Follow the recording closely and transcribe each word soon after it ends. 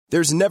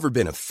There's never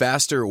been a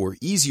faster or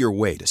easier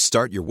way to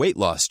start your weight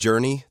loss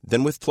journey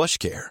than with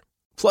PlushCare.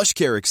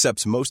 PlushCare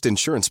accepts most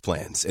insurance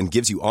plans and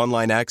gives you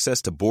online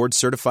access to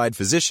board-certified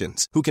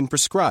physicians who can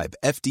prescribe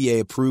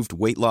FDA-approved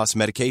weight loss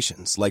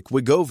medications like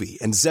Wegovy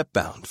and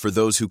Zepbound for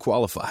those who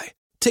qualify.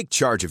 Take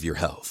charge of your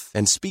health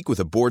and speak with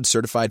a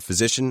board-certified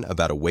physician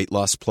about a weight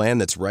loss plan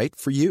that's right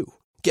for you.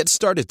 Get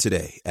started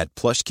today at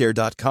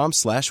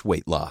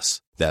plushcare.com/weight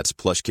loss. That's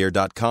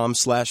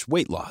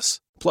plushcare.com/weight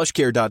loss.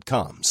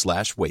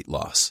 plushcare.com/weight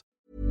loss.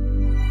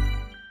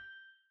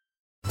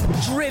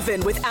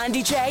 Driven with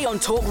Andy J on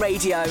Talk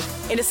Radio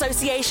in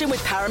association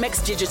with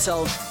Paramex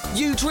Digital.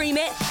 You dream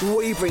it,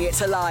 we bring it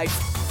to life.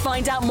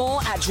 Find out more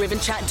at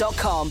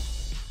drivenchat.com.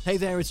 Hey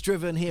there, it's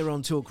Driven here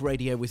on Talk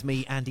Radio with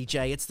me, Andy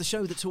J. It's the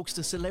show that talks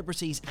to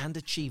celebrities and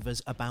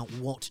achievers about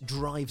what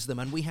drives them,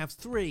 and we have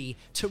 3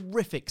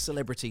 terrific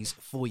celebrities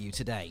for you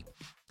today.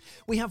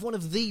 We have one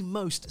of the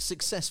most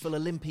successful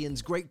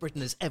Olympians Great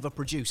Britain has ever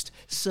produced,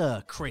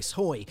 Sir Chris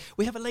Hoy.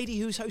 We have a lady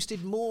who's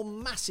hosted more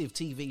massive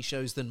TV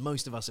shows than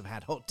most of us have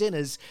had hot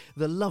dinners,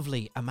 the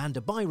lovely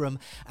Amanda Byram.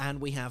 And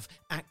we have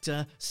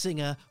actor,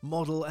 singer,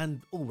 model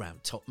and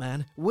all-round top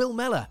man, Will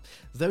Mellor.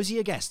 Those are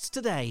your guests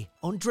today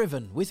on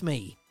Driven with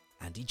me,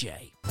 Andy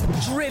J.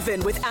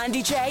 Driven with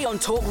Andy J on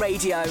Talk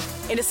Radio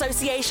in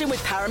association with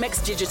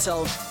Paramex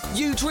Digital.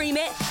 You dream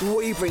it,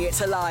 we bring it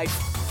to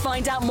life.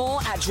 Find out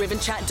more at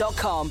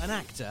drivenchat.com. An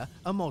actor,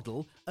 a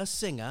model, a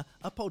singer,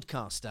 a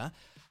podcaster,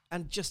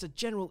 and just a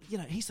general,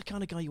 he's the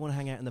kind of guy you want to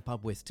hang out in the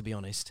pub with, to be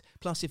honest.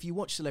 Plus, if you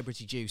watch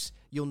Celebrity Juice,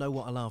 you'll know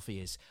what a laugh he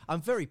is. I'm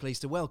very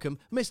pleased to welcome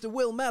Mr.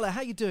 Will Mellor.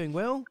 How you doing,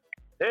 Will?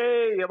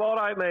 Hey, I'm all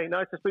right, mate.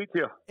 Nice to speak to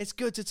you. It's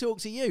good to talk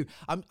to you.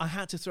 I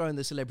had to throw in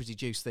the Celebrity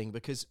Juice thing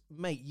because,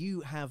 mate, you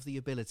have the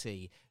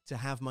ability to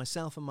have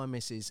myself and my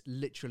missus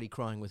literally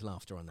crying with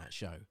laughter on that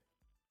show.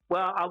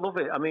 Well, I love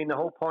it. I mean, the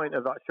whole point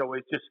of that show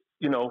is just,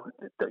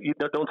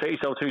 don't take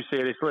yourself too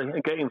seriously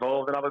and get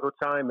involved and have a good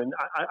time. And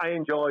I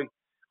enjoy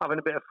having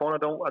a bit of fun. I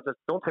just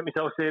don't take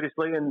myself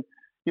seriously. And,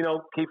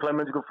 Keith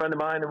Lemon's a good friend of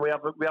mine, and we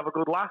have a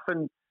good laugh.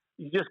 And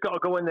you just got to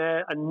go in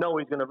there and know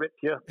he's going to rip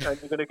you and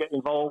you're going to get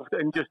involved.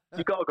 And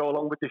you got to go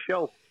along with the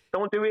show.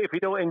 Don't do it if you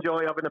don't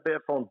enjoy having a bit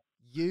of fun.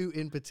 You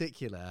in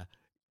particular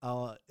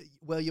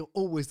you're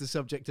always the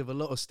subject of a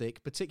lot of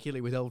stick,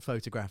 particularly with old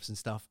photographs and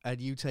stuff,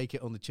 and you take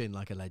it on the chin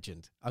like a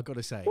legend, I've got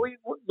to say.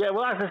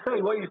 Well, as I say,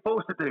 what you're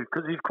supposed to do,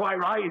 because he's quite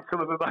right in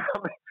some of them.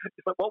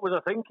 It's like, what was I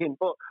thinking?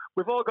 But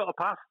we've all got a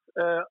past,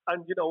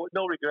 and,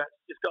 no regrets.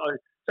 Just got to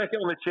take it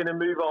on the chin and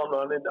move on,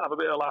 man, and have a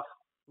bit of a laugh.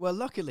 Well,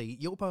 luckily,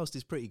 your past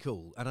is pretty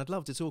cool, and I'd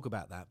love to talk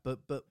about that, but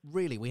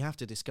really, we have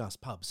to discuss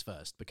pubs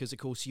first, because, of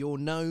course, you're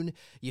known,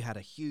 you had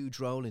a huge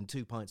role in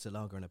 2 pints of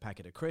lager and a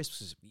packet of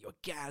crisps, you're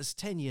Gaz,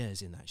 10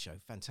 years in that show,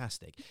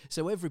 fantastic.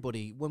 So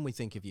everybody, when we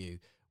think of you,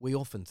 we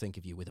often think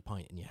of you with a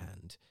pint in your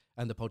hand,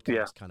 and the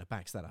podcast kind of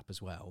backs that up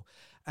as well.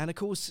 And, of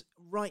course,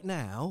 right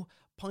now,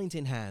 pint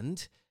in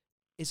hand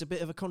is a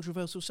bit of a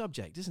controversial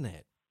subject, isn't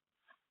it?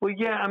 Well,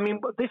 yeah, I mean,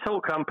 this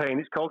whole campaign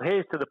is called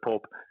Here's to the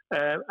Pub,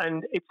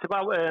 and it's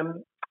about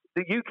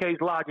the UK's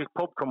largest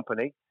pub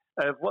company.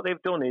 What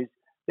they've done is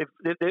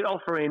they're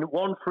offering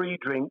 1 free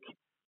drink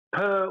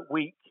per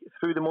week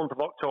through the month of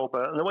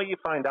October. And the way you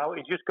find out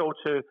is just go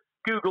to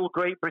Google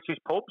Great British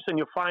Pubs and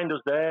you'll find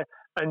us there,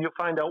 and you'll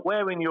find out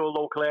where in your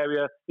local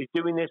area is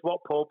doing this,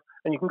 what pub,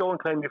 and you can go and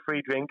claim your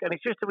free drink. And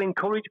it's just to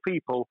encourage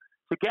people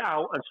to get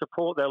out and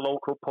support their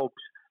local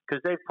pubs,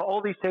 because they've put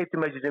all these safety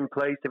measures in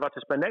place. They've had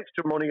to spend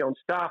extra money on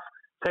staff,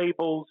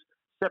 tables,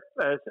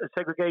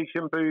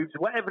 segregation booths,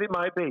 whatever it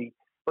might be.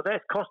 But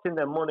that's costing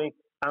them money,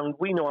 and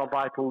we know how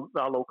vital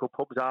our local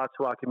pubs are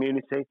to our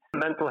community.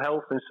 Mental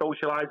health and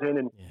socialising,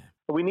 and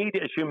we need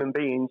it as human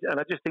beings. And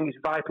I just think it's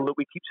vital that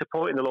we keep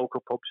supporting the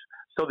local pubs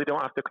so they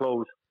don't have to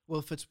close.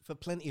 Well, for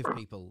plenty of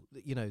people,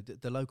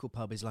 the local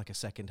pub is like a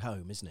second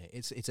home, isn't it?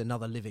 It's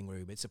another living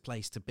room. It's a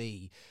place to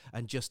be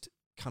and just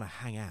kind of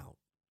hang out.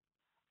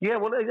 Yeah,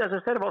 well, as I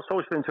said about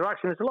social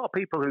interaction, there's a lot of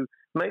people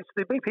there'll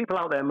be people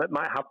out there that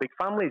might have big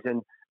families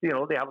and,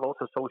 they have lots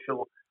of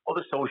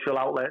other social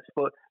outlets,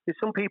 but there's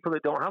some people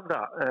that don't have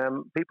that.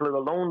 People who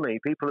are lonely,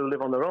 people who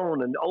live on their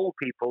own, and old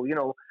people,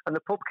 and the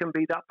pub can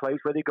be that place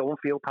where they go and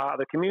feel part of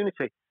the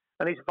community.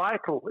 And it's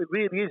vital. It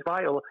really is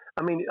vital.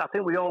 I mean, I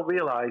think we all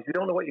realise you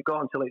don't know what you've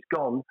got until it's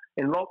gone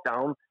in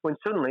lockdown, when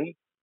suddenly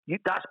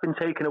that's been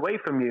taken away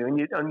from you, and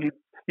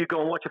you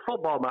go and watch a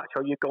football match,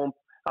 or you go and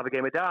have a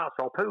game of darts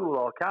or pool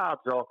or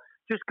cards, or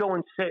just go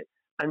and sit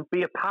and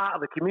be a part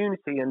of the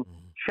community and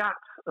chat,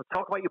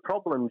 talk about your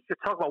problems, just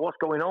talk about what's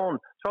going on,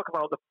 talk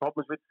about the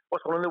problems with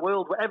what's going on in the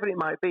world, whatever it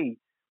might be.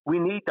 We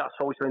need that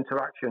social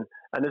interaction.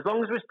 And as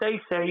long as we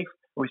stay safe,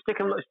 we stick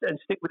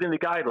within the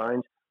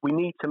guidelines, we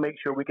need to make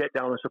sure we get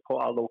down and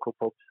support our local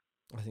pubs.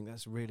 I think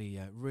that's really,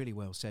 really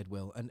well said,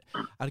 Will. And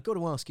I've got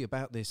to ask you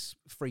about this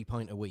 3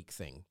 pint a week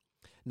thing.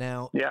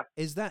 Now,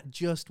 is that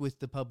just with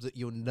the pub that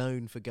you're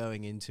known for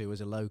going into as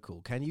a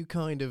local? Can you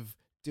kind of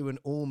do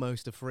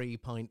almost a 3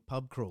 pint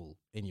pub crawl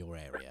in your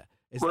area?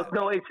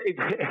 No,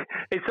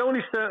 it's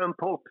only certain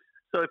pubs.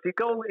 So if you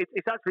go,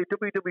 it's actually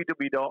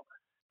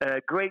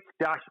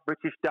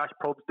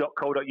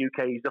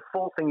great-british-pubs.co.uk is the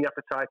full thing you have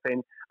to type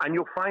in, and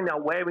you'll find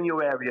out where in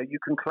your area you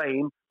can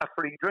claim a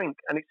free drink.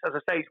 And it's, as I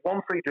say, it's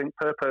one free drink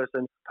per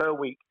person per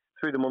week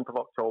through the month of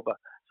October.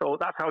 So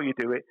that's how you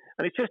do it.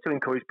 And it's just to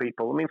encourage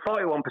people. I mean,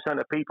 41%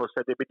 of people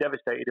said they'd be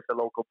devastated if the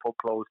local pub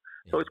closed.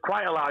 Yeah. So it's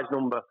quite a large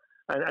number.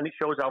 And it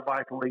shows how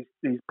vital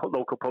these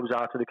local pubs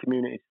are to the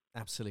communities.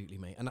 Absolutely,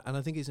 mate. And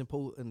I think it's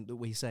important that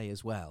we say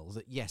as well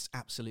that, yes,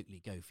 absolutely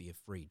go for your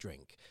free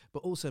drink,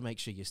 but also make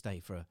sure you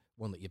stay for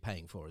one that you're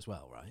paying for as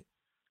well, right?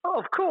 Oh,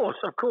 of course.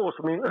 I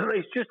mean,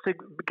 it's just to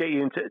get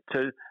you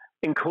to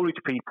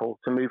encourage people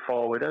to move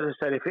forward. As I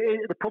said,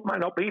 the pub might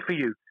not be for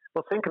you,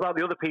 but think about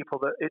the other people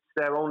that it's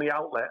their only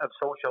outlet of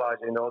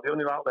socialising, or the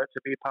only outlet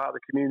to be a part of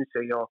the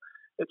community, or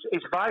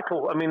it's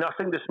vital. I mean, I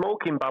think the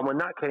smoking ban, when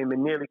that came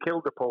in, nearly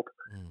killed the pub.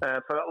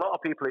 For a lot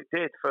of people, it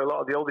did. For a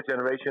lot of the older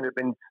generation who've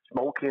been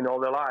smoking all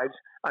their lives,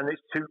 and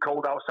it's too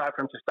cold outside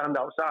for them to stand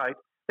outside,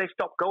 they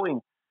stopped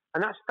going.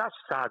 And that's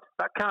sad.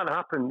 That can't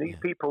happen. These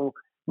people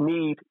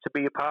need to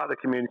be a part of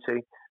the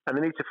community, and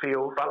they need to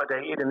feel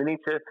validated, and they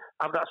need to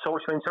have that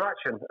social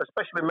interaction,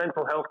 especially with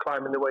mental health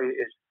climbing the way it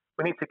is.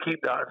 We need to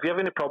keep that. If you have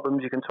any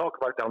problems, you can talk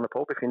about it down the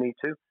pub if you need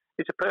to.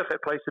 It's a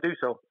perfect place to do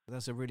so.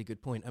 That's a really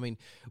good point. I mean,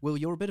 Will,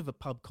 you're a bit of a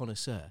pub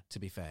connoisseur, to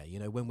be fair. You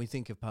know, when we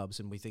think of pubs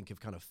and we think of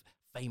kind of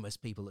famous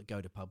people that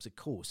go to pubs, of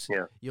course,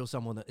 you're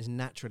someone that is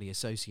naturally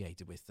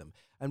associated with them.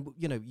 And,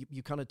 you know,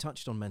 you kind of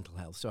touched on mental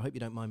health, so I hope you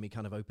don't mind me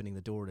kind of opening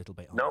the door a little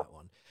bit on that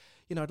one.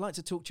 You know, I'd like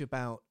to talk to you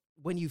about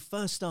when you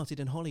first started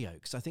in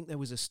Hollyoaks. I think there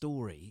was a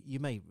story, you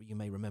may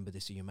remember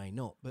this or you may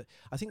not, but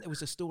I think there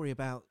was a story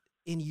about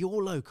in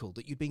your local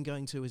that you'd been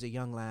going to as a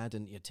young lad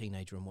and you're a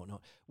teenager and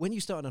whatnot. When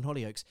you started on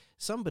Hollyoaks,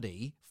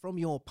 somebody from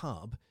your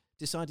pub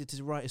decided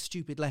to write a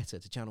stupid letter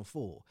to Channel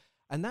 4.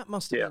 And that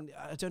must have been,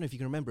 I don't know if you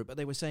can remember it, but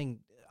they were saying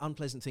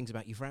unpleasant things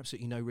about you for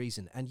absolutely no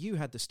reason. And you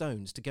had the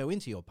stones to go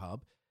into your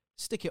pub,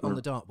 stick it on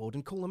the dartboard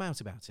and call them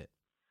out about it.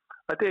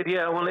 I did,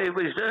 yeah. Well, it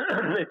was,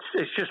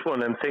 it's just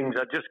one of them things.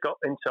 I just got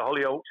into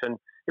Hollyoaks and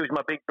it was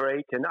my big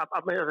break. And I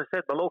mean, as I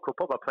said, the local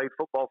pub I played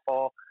football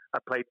for, I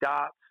played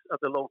darts for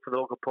the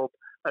local pub.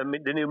 And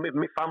they knew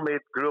my family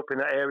grew up in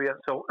that area,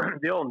 so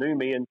they all knew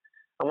me. And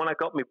when I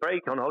got my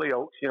break on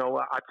Hollyoaks, you know,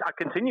 I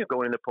continued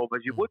going in the pub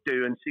as you would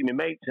do and see my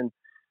mates. And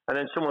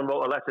then someone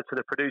wrote a letter to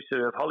the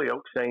producer of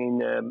Hollyoaks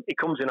saying, he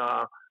comes in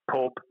our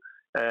pub,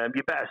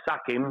 you better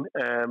sack him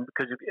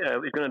because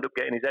he's going to end up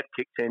getting his head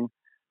kicked in.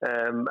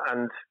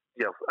 And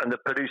you know, and the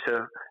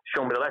producer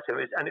showed me the letter,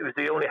 and it was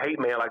the only hate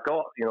mail I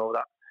got, you know,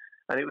 that.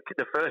 And it was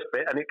the first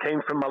bit, and it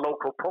came from my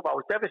local pub. I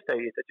was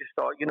devastated. I just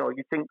thought, you know,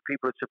 you think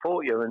people would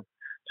support you. And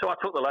so I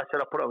took the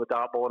letter, I put it on the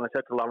dartboard, and I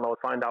said to the landlord,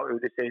 find out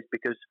who this is,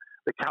 because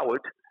the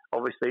coward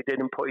obviously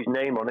didn't put his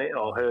name on it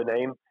or her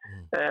name.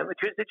 They're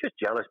just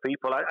jealous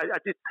people. I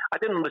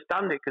didn't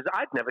understand it because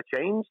I'd never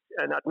changed,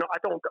 and I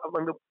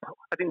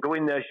didn't go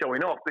in there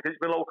showing off because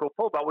it's my local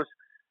pub. I was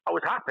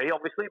happy,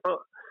 obviously,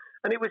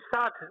 and it was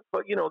sad.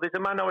 But you know, there's a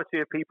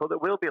minority of people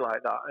that will be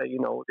like that.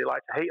 You know, they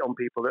like to hate on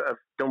people that have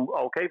done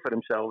okay for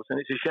themselves, and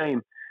it's a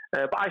shame.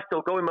 But I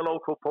still go in my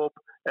local pub,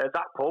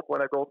 that pub,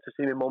 when I go up to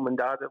see my mum and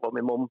dad, well,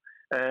 my mum,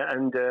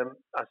 and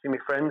I see my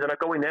friends, and I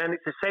go in there, and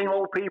it's the same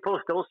old people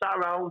still sat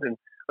around, and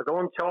I go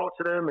and talk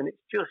to them, and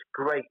it's just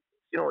great.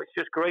 You know, it's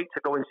just great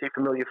to go and see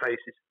familiar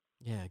faces.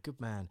 Yeah, good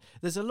man.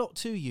 There's a lot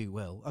to you,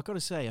 Will. I've got to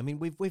say, I mean,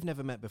 we've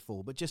never met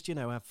before, but just, you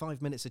know, our 5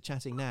 minutes of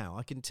chatting now,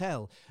 I can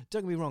tell,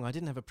 don't get me wrong, I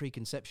didn't have a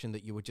preconception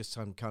that you were just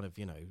some kind of,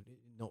 you know,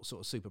 not sort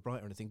of super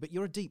bright or anything, but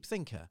you're a deep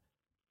thinker.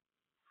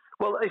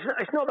 Well,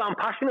 it's not that I'm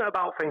passionate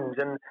about things,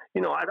 and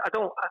you know, I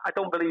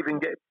don't believe in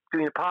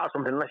doing a part of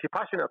something unless you're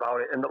passionate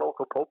about it. And the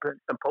local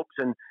pubs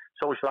and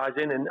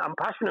socialising, and I'm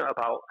passionate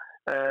about.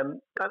 And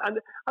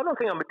I don't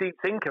think I'm a deep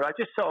thinker. I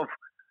just sort of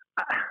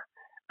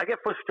I get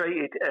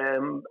frustrated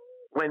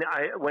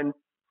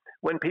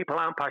when people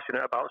aren't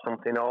passionate about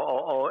something,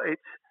 or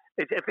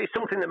if it's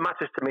something that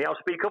matters to me, I'll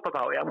speak up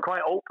about it. I'm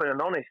quite open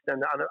and honest,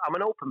 and I'm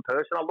an open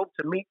person. I love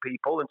to meet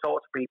people and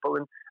talk to people,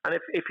 and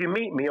if you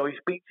meet me or you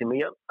speak to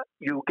me,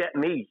 you get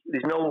me.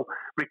 There's no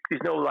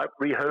like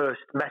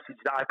rehearsed message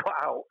that I put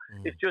out.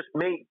 It's just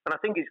me, and I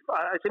think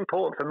it's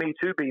important for me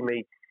to be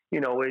me. You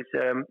know,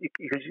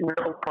 because there's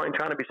no point in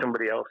trying to be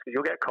somebody else, because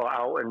you'll get caught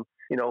out, and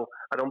you know,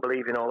 I don't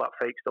believe in all that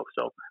fake stuff.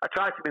 So I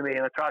try to be me,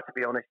 and I try to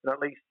be honest, and at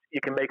least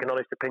you can make an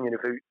honest opinion of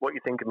what you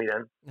think of me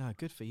then. Ah,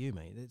 good for you,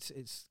 mate.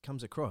 It's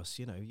comes across.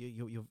 You know,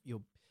 you're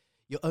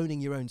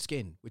owning your own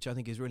skin, which I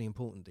think is really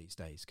important these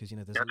days, because you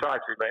know, I try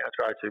to, mate. I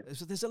try to.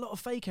 There's a lot of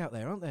fake out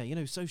there, aren't there? You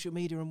know, social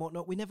media and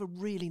whatnot. We never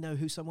really know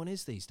who someone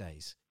is these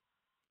days.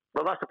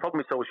 Well, that's the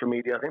problem with social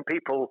media. I think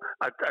people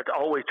are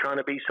always trying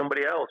to be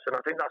somebody else, and I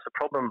think that's the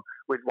problem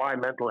with why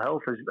mental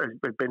health has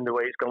been the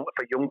way it's gone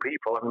for young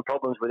people, having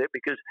problems with it,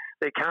 because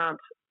they can't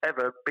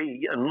ever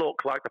be and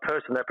look like the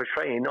person they're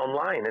portraying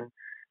online. And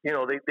you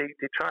know, they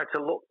try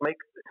to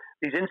make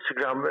these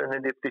Instagram, and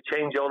then they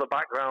change all the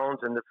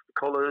backgrounds and the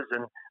colours,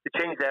 and they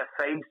change their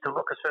face to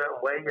look a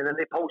certain way, and then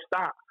they post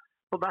that.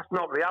 But that's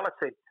not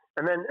reality.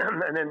 And then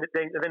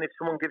if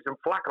someone gives them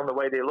flack on the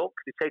way they look,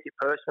 they take it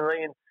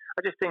personally. And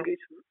I just think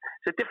it's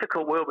a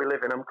difficult world we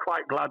live in. I'm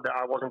quite glad that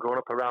I wasn't growing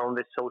up around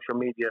this social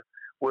media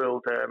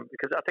world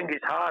because I think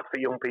it's hard for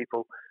young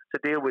people to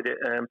deal with it.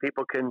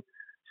 People can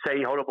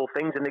say horrible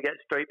things and they get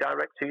straight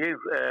direct to you.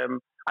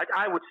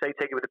 I would say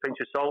take it with a pinch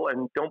of salt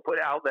and don't put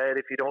it out there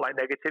if you don't like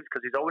negatives,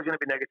 because there's always going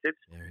to be negatives.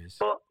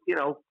 But,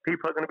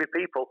 people are going to be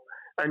people.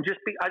 And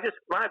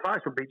my advice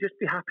would be just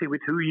be happy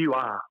with who you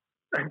are.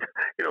 And,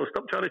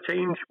 stop trying to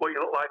change what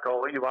you look like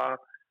or who you are.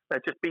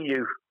 Just be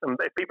you. And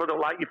if people don't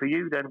like you for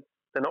you, then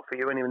they're not for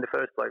you anyway in the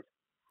first place.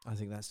 I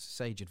think that's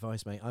sage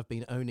advice, mate. I've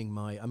been owning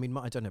I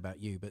don't know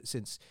about you, but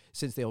since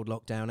the old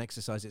lockdown,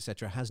 exercise,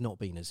 etc., has not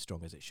been as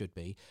strong as it should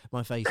be.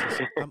 My face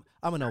is,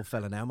 I'm an old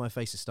fella now. My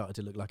face has started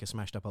to look like a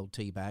smashed up old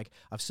tea bag.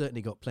 I've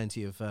certainly got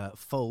plenty of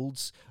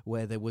folds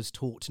where there was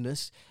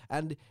tautness,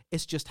 and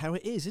it's just how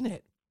it is, isn't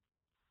it?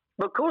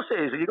 Well, of course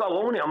it is. You've got to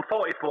own it. I'm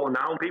 44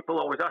 now, and people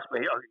always ask me,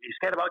 "Are you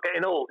scared about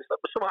getting old?" It's like,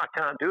 there's something I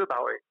can't do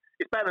about it.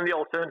 It's better than the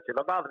alternative.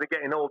 I'd rather be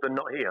getting old than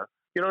not here.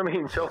 You know what I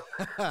mean? So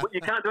but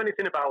you can't do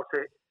anything about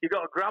it. You've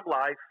got to grab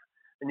life,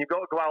 and you've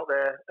got to go out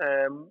there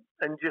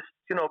and just,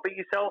 be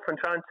yourself and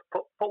try and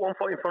put one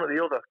foot in front of the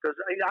other. Because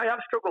I have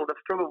struggled.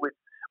 I've struggled with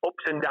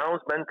ups and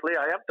downs mentally.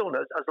 I have done,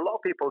 as a lot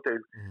of people do.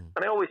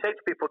 And I always say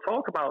to people,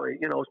 talk about it.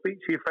 Speak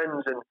to your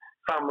friends and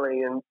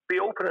family and be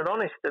open and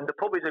honest. And the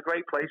pub is a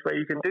great place where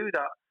you can do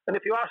that. And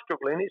if you are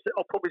struggling,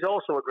 a pub is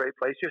also a great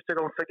place just to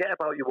go and forget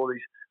about your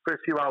worries for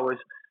a few hours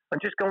and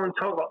just go and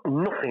talk about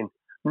nothing,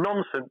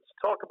 nonsense.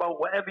 Talk about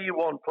whatever you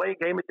want. Play a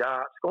game of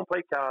darts, go and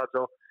play cards,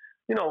 or,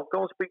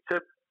 go and speak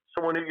to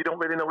someone who you don't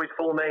really know his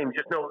full name.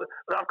 Just know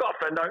that I've got a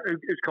friend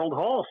who's called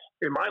Horse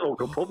in my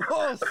local pub.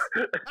 Horse?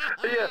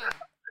 Yeah.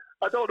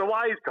 I don't know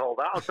why he's called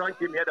that. I'll try and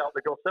keep my head out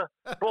the gutter.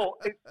 But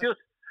it's just,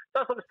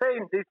 that's what I'm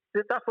saying.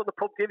 That's what the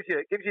pub gives you.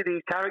 It gives you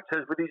these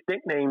characters with these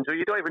nicknames, or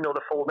you don't even know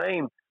the full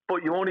name,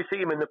 but you only see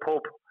them in the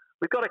pub.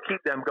 We've got to keep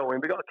them going.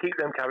 We've got to keep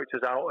them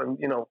characters out, and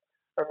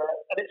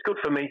and it's good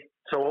for me.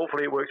 So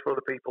hopefully it works for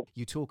other people.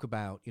 You talk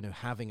about,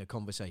 having a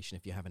conversation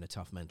if you're having a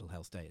tough mental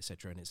health day,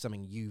 etc., and it's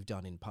something you've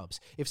done in pubs.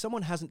 If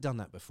someone hasn't done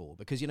that before,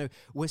 because,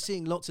 we're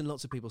seeing lots and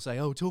lots of people say,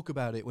 oh, talk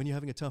about it when you're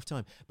having a tough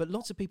time. But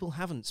lots of people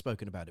haven't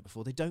spoken about it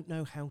before. They don't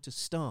know how to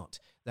start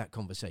that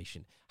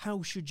conversation.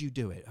 How should you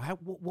do it?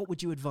 What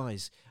would you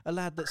advise a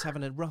lad that's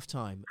having a rough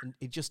time and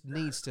it just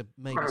needs to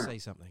maybe say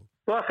something?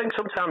 Well, I think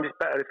sometimes it's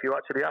better if you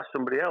actually ask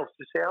somebody else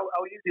to say, how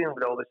are you dealing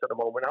with all this at the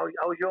moment?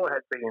 How's your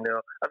head been?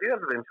 Have you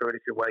ever been through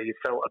anything where you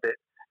felt a bit,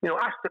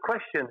 ask the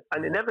question,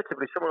 and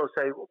inevitably someone will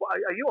say,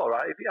 are you all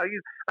right? Are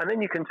you? And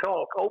then you can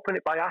talk. Open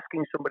it by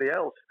asking somebody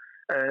else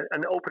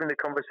and opening the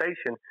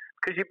conversation,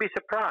 because you'd be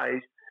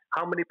surprised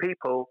how many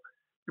people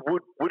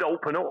would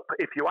open up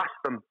if you ask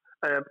them.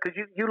 Because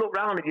you look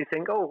round and you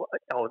think, oh,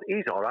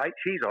 he's all right,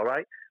 she's all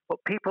right, but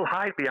people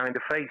hide behind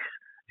a face.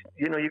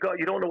 You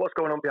don't know what's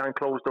going on behind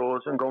closed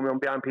doors and going on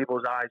behind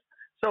people's eyes.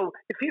 So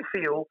if you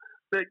feel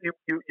that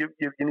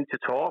you need to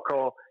talk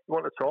or you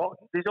want to talk,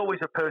 there's always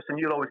a person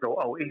you'll always go,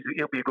 oh,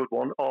 he'll be a good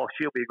one or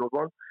she'll be a good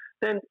one.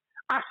 Then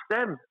ask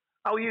them,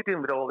 how are you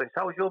doing with all this?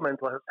 How's your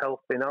mental health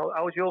been?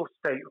 How's your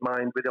state of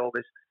mind with all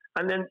this?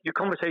 And then your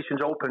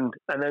conversation's opened,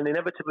 and then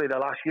inevitably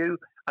they'll ask you,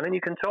 and then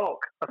you can talk.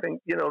 I think,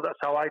 that's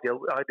how I do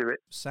it.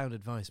 Sound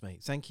advice,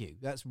 mate. Thank you.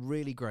 That's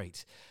really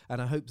great.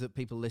 And I hope that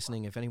people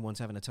listening, if anyone's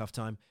having a tough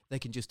time, they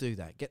can just do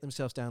that. Get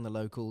themselves down the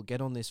local,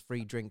 get on this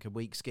free drink a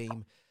week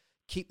scheme,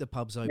 keep the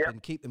pubs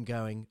open, keep them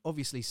going,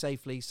 obviously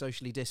safely,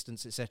 socially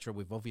distanced, etc.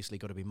 We've obviously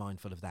got to be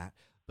mindful of that.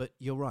 But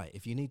you're right.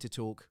 If you need to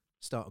talk,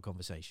 start a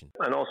conversation.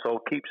 And also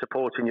keep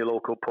supporting your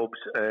local pubs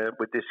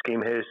with this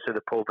scheme, Here's to the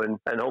Pub, and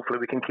hopefully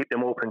we can keep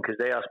them open, because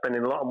they are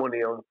spending a lot of money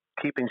on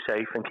keeping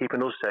safe and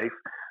keeping us safe.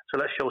 So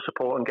let's show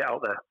support and get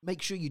out there.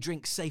 Make sure you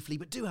drink safely,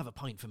 but do have a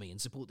pint for me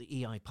and support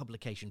the EI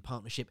Publication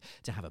Partnership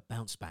to have a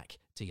bounce back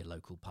to your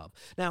local pub.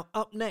 Now,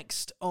 up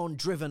next on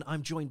Driven,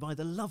 I'm joined by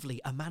the lovely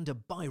Amanda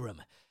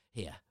Byram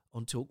here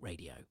on Talk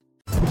Radio.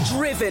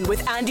 Driven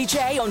with Andy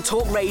J on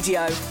Talk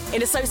Radio,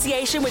 in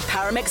association with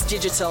Paramex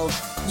Digital.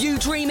 You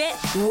dream it,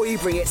 we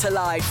bring it to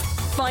life.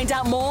 Find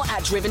out more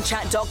at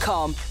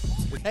drivenchat.com.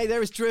 Hey,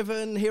 there is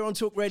Driven here on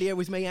Talk Radio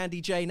with me,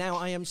 Andy J. Now,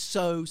 I am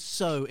so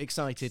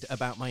excited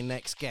about my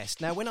next guest.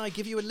 Now, when I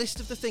give you a list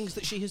of the things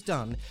that she has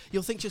done,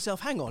 you'll think to yourself,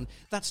 hang on,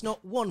 that's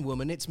not one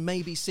woman, it's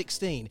maybe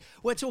 16.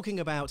 We're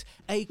talking about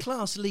a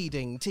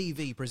class-leading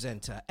TV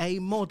presenter, a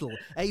model,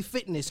 a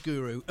fitness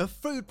guru, a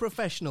food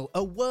professional,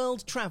 a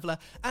world traveller,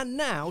 and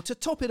now, to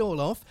top it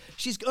all off,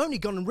 she's only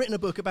gone and written a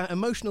book about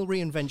emotional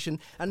reinvention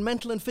and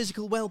mental and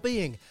physical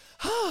well-being.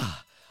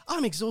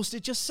 I'm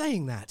exhausted just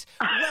saying that.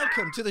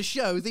 Welcome to the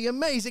show, the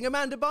amazing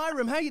Amanda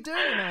Byram. How you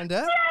doing,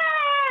 Amanda?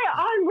 Yeah,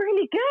 I'm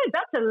really good.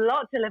 That's a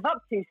lot to live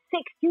up to.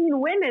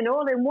 16 women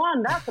all in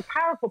one. That's a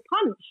powerful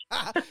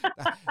punch.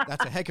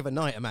 That's a heck of a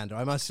night, Amanda,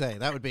 I must say.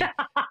 That would be...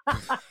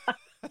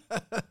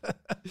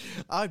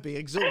 I'd be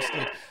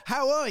exhausted.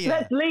 How are you?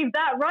 Let's leave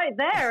that right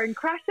there and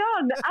crash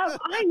on.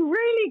 I'm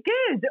really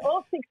good.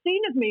 All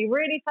 16 of me,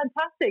 really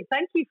fantastic.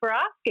 Thank you for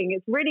asking.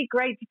 It's really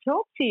great to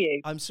talk to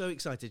you. I'm so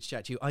excited to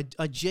chat to you.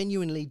 I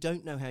genuinely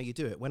don't know how you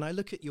do it. When I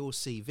look at your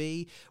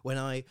CV, when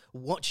I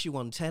watch you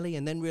on telly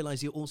and then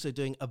realise you're also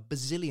doing a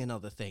bazillion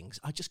other things,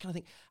 I just kind of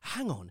think,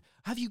 hang on,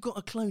 have you got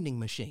a cloning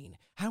machine?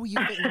 How are you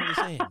fitting all this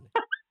in?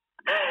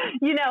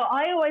 You know,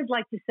 I always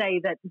like to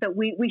say that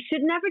we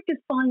should never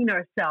define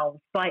ourselves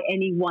by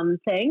any one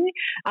thing.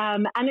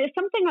 And it's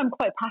something I'm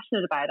quite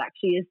passionate about,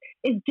 actually,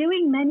 is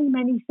doing many,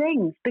 many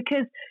things.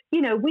 Because,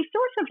 you know, we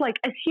sort of like,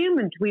 as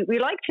humans, we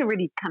like to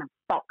really kind of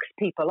box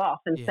people off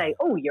and say,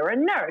 oh, you're a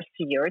nurse,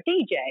 you're a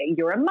DJ,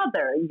 you're a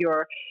mother,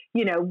 you're,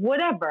 you know,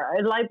 whatever,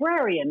 a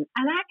librarian.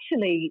 And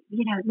actually,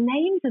 you know,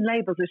 names and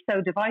labels are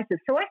so divisive.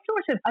 So I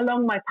sort of,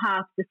 along my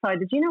path,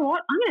 decided, you know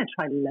what, I'm going to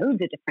try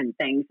loads of different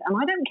things. And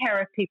I don't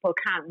care if people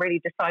can't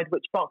really decide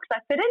which box I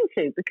fit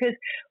into, because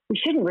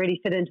we shouldn't really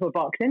fit into a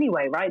box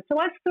anyway, right? So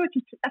I've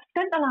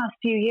spent the last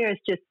few years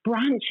just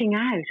branching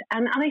out.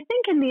 And I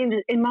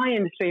think in my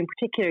industry in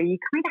particular, you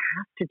kind of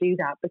have to do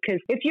that,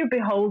 because if you're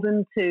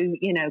beholden to,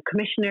 you know,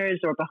 commissioners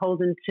or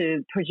beholden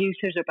to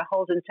producers or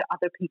beholden to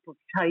other people to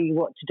tell you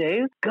what to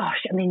do,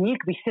 gosh, I mean, you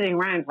could be sitting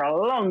around for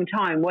a long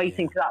time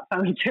waiting for that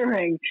phone to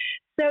ring.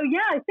 So, yeah,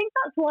 I think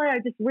that's why I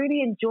just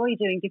really enjoy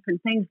doing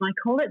different things. And I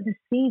call it the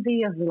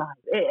CV of life.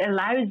 It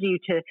allows you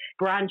to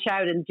branch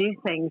out and do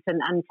things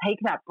and take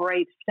that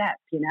brave step,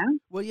 you know?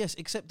 Well, yes,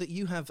 except that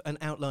you have an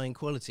outlying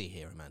quality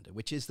here, Amanda,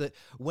 which is that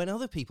when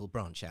other people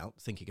branch out,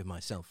 thinking of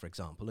myself, for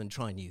example, and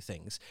try new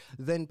things,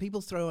 then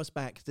people throw us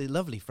back the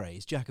lovely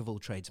phrase, jack of all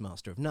trades,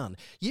 master of none.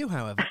 You,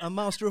 however, are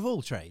master of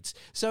all trades.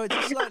 So it's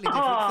a slightly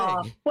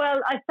different thing. Well,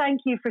 I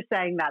thank you for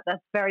saying that.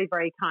 That's very,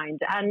 very kind.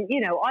 And,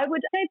 you know, I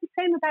would say the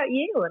same about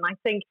you. And I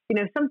think, you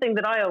know, something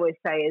that I always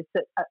say is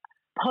that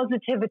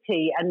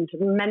positivity and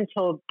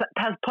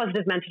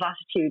positive mental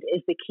attitude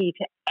is the key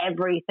to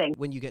everything.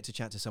 When you get to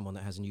chat to someone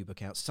that has a new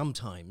book out,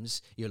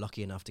 sometimes you're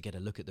lucky enough to get a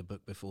look at the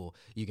book before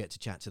you get to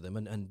chat to them.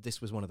 And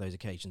this was one of those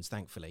occasions,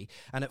 thankfully.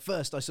 And at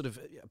first,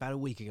 about a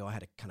week ago, I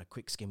had a kind of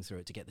quick skim through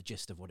it to get the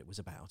gist of what it was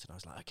about. And I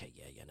was like, okay,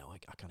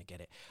 I kind of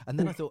get it. And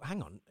then I thought,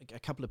 hang on, a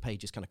couple of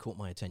pages kind of caught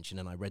my attention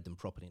and I read them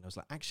properly. And I was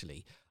like,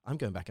 actually, I'm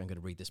going back, I'm going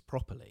to read this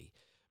properly.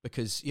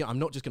 Because I'm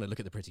not just going to look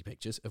at the pretty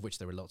pictures, of which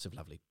there are lots of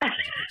lovely pretty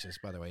pictures,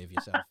 by the way, of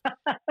yourself.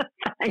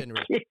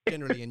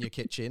 Generally in your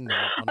kitchen.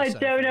 I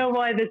don't know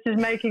why this is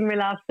making me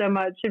laugh so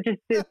much. Just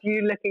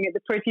you looking at the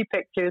pretty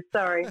pictures.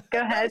 Sorry.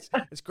 Go ahead.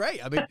 It's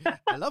great. I mean,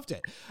 I loved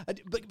it.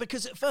 But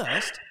because at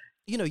first,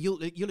 you know,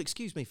 you'll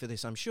excuse me for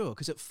this, I'm sure,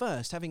 because at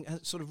first, having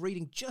sort of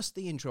reading just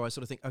the intro, I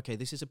sort of think, okay,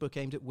 this is a book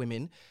aimed at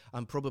women.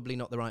 I'm probably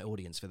not the right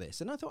audience for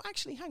this. And I thought,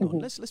 actually, hang on,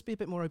 let's be a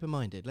bit more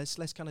open-minded.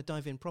 Let's kind of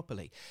dive in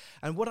properly.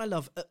 And what I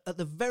love, at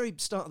the very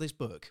start of this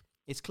book,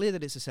 it's clear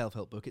that it's a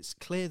self-help book. It's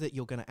clear that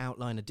you're going to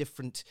outline a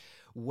different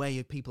way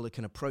of people that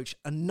can approach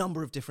a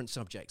number of different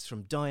subjects,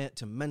 from diet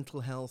to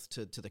mental health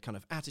to the kind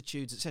of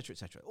attitudes, etc.,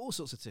 all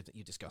sorts of things that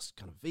you discuss,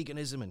 kind of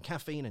veganism and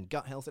caffeine and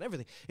gut health and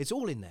everything. It's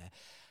all in there.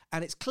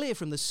 And it's clear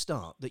from the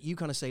start that you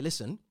kind of say,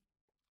 listen,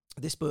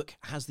 this book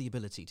has the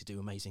ability to do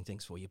amazing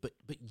things for you, but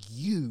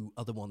you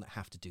are the one that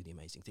have to do the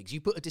amazing things. You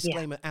put a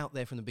disclaimer out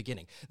there from the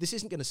beginning. This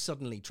isn't going to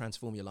suddenly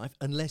transform your life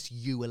unless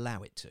you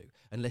allow it to,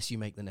 unless you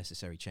make the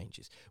necessary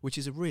changes, which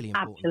is a really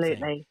important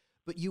thing.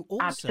 But you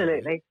also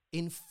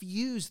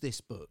infuse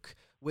this book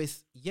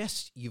with,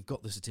 yes, you've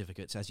got the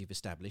certificates as you've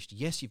established.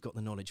 Yes, you've got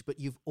the knowledge, but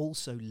you've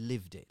also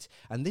lived it.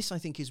 And this, I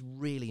think, is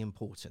really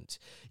important.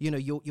 You know,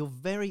 you're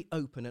very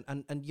open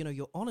and you know,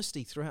 your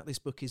honesty throughout this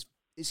book is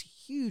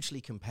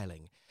hugely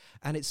compelling.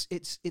 And it's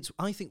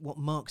I think what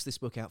marks this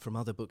book out from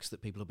other books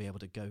that people will be able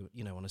to go,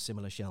 you know, on a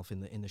similar shelf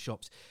in the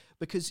shops,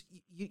 because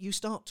you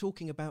start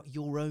talking about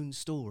your own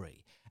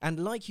story.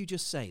 And like you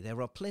just say,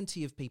 there are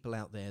plenty of people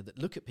out there that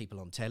look at people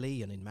on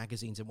telly and in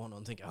magazines and whatnot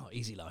and think, oh,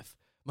 easy life.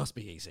 Must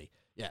be easy.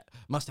 Yeah,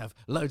 must have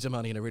loads of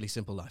money and a really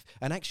simple life.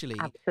 And actually,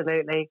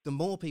 absolutely, the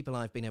more people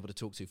I've been able to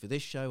talk to for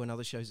this show and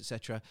other shows,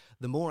 etc.,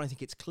 the more I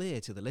think it's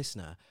clear to the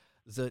listener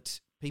that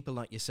people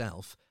like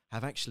yourself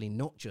have actually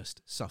not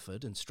just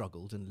suffered and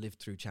struggled and lived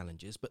through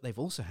challenges, but they've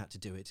also had to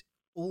do it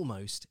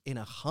almost in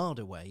a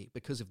harder way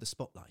because of the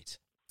spotlight.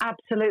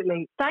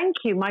 Absolutely. Thank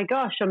you. My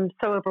gosh, I'm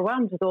so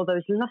overwhelmed with all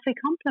those lovely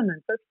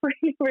compliments. That's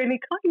really, really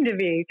kind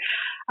of you.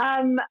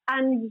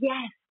 And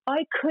yes,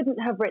 I couldn't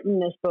have written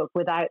this book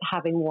without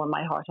having worn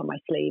my heart on my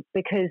sleeve,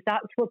 because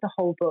that's what the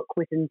whole book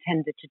was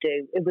intended to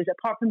do. It was,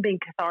 apart from being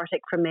cathartic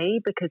for me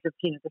because of,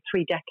 you know, the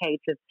 3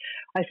 decades of,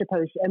 I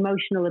suppose,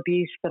 emotional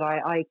abuse that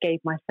I gave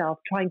myself,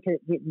 trying to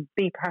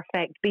be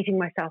perfect, beating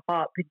myself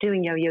up,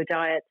 doing yo-yo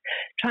diets,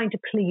 trying to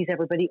please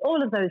everybody,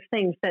 all of those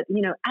things that,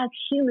 you know, as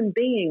human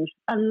beings,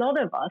 a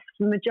lot of us,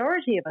 the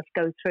majority of us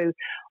go through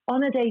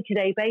on a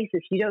day-to-day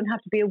basis. You don't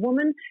have to be a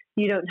woman.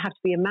 You don't have to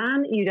be a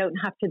man. You don't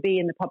have to be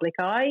in the public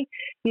eye.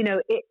 You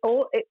know, it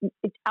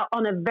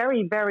on a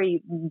very,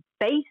 very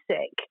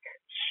basic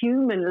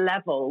human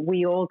level,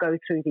 we all go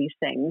through these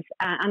things.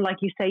 And like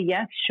you say,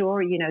 yes,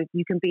 sure, you know,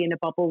 you can be in a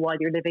bubble while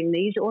you're living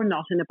these or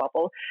not in a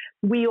bubble.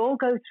 We all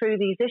go through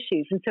these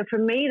issues. And so for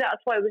me,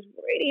 that's why it was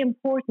really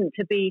important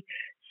to be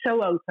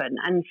so open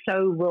and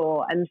so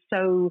raw and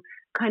so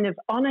kind of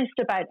honest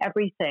about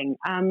everything,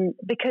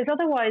 because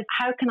otherwise,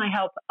 how can I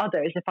help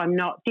others if I'm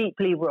not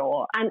deeply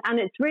raw? And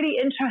it's really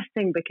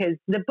interesting because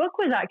the book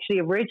was actually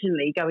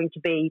originally going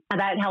to be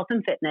about health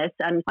and fitness,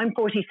 and I'm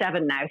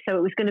 47 now, so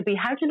it was going to be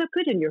how to look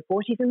good in your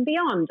 40s and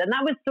beyond, and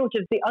that was sort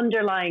of the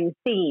underlying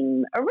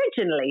theme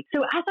originally.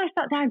 So as I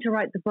sat down to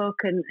write the book,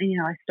 and you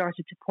know, I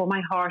started to pour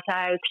my heart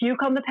out,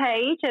 puke on the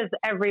page, as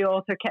every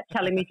author kept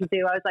telling me to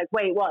do. I was like,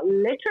 wait, what?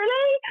 Literally?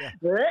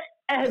 Yeah.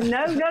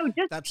 No,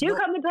 just puke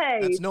on the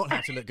page. That's not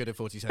how to look good at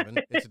 47,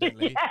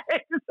 incidentally. Yeah,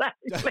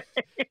 exactly.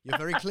 You're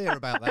very clear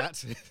about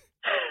that.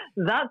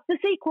 That's the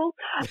sequel.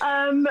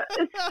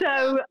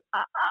 So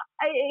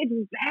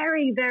it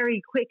very,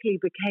 very quickly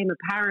became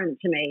apparent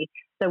to me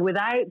that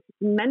without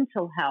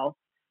mental health,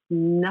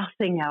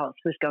 nothing else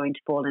was going to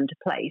fall into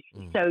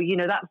place. So, you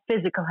know, that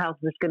physical health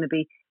was going to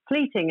be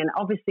fleeting and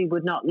obviously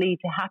would not lead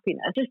to happiness.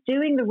 Just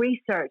doing the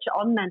research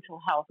on mental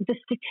health, the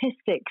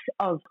statistics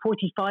of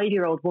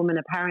 45-year-old woman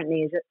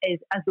apparently is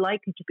as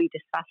likely to be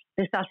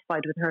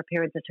dissatisfied with her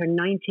appearance as her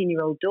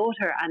 19-year-old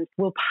daughter and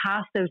will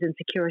pass those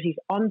insecurities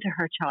on to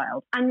her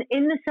child. And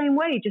in the same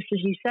way, just as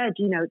you said,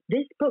 you know,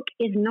 this book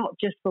is not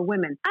just for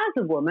women.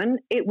 As a woman,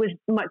 it was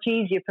much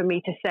easier for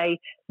me to say,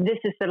 this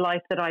is the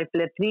life that I've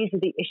lived, these are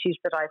the issues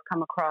that I've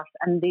come across,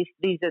 and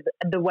these are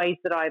the ways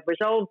that I've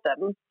resolved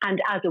them. And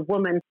as a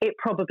woman, it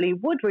probably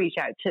would reach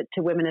out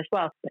to women as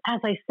well. But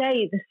as I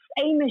say, the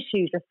same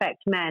issues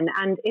affect men.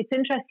 And it's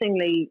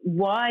interestingly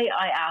why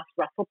I asked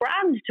Russell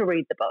Brand to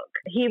read the book.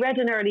 He read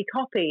an early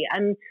copy,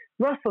 and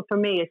Russell, for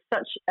me, is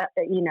such,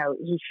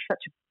 he's such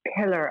a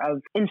pillar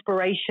of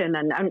inspiration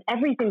and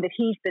everything that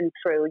he's been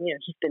through. And, you know,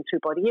 he's been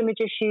through body image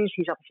issues.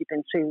 He's obviously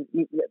been through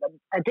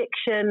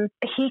addiction.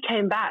 He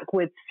came back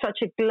with such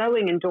a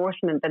glowing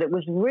endorsement that it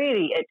was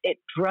really, it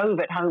drove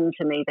it home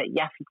to me that,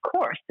 yes, of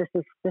course, this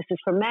is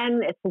for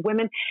men, it's for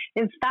women.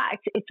 In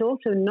fact, it's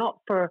also not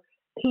for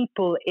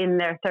people in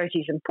their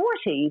 30s and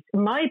 40s.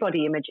 My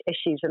body image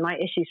issues and my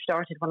issues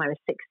started when I was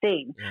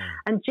 16. Yeah.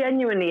 And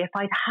genuinely, if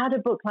I'd had a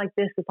book like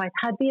this, if I'd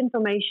had the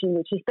information,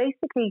 which is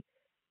basically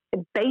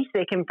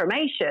basic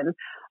information,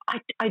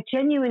 I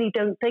genuinely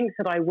don't think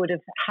that I would have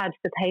had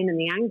the pain and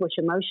the anguish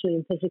emotionally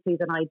and physically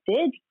that I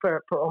did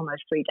for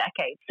almost 3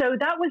 decades. So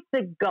that was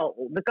the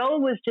goal. The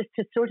goal was just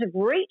to sort of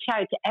reach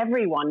out to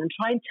everyone and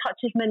try and touch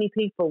as many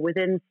people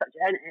within such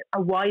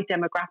a wide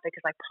demographic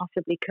as I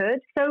possibly could.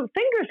 So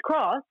fingers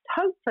crossed,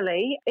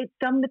 hopefully it's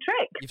done the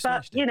trick. You've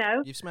smashed it. You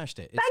know, you've smashed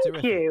it. It's thank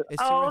terrific. you.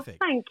 It's terrific.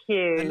 Thank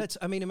you.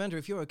 And Amanda,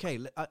 if you're okay,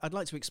 I'd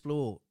like to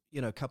explore,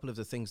 you know, a couple of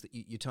the things that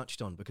you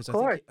touched on, because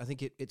I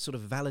think it sort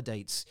of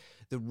validates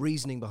the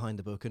reasoning behind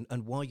the book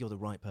and why you're the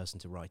right person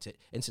to write it.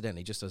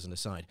 Incidentally, just as an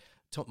aside,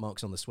 top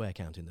marks on the swear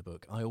count in the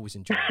book. I always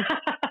enjoy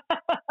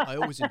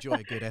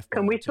a good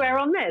F-bomb. Can we swear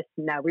on this?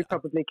 No, we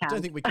probably can. I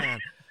don't think we can.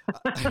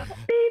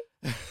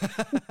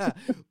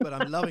 But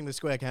I'm loving the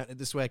swear count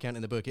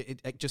in the book.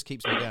 It just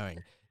keeps me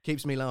going,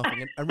 keeps me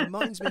laughing, and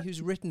reminds me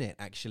who's written it,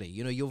 actually.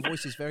 You know, your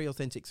voice is very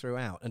authentic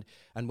throughout,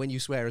 and when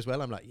you swear as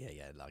well, I'm like,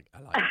 I like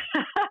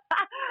it.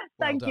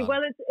 Thank you.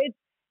 Well,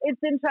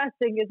 it's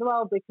interesting as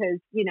well because,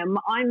 you know,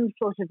 I'm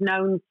sort of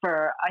known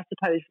for, I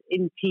suppose,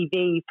 in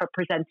TV for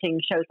presenting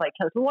shows like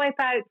Total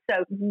Wipeout.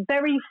 So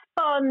very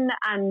fun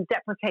and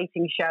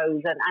deprecating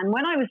shows. And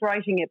when I was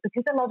writing it,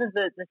 because a lot of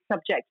the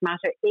subject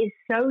matter is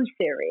so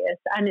serious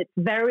and it's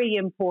very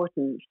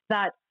important,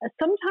 that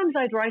sometimes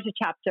I'd write a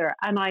chapter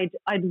and I'd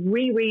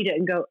reread it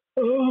and go,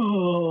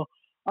 oh,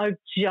 I've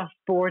just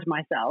bored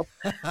myself.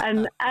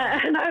 And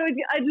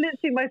I'd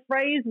literally, my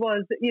phrase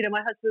was, you know, my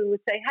husband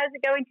would say, how's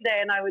it going today?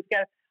 And I would go,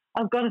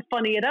 I've got to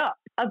funny it up.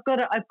 I've got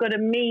to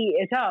me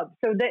it up.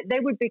 So they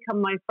would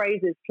become my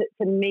phrases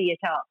to me it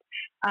up.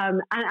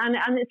 And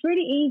it's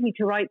really easy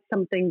to write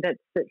something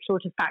that's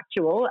sort of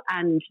factual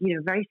and, you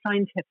know, very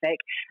scientific.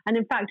 And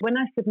in fact, when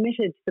I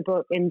submitted the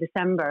book in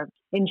December,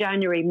 in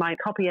January, my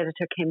copy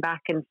editor came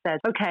back and said,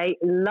 okay,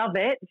 love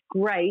it,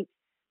 great.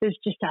 There's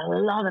just a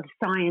lot of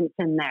science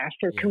in there.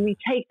 So can we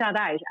take that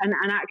out? And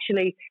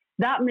actually,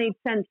 that made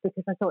sense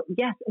because I thought,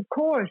 yes, of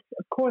course,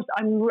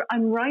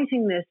 I'm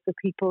writing this for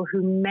people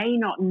who may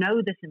not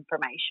know this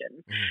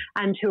information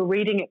and who are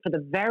reading it for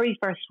the very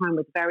first time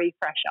with very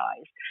fresh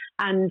eyes.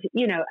 And,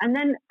 you know, and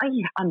then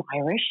I'm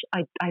Irish. I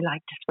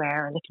like to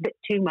swear a little bit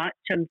too much,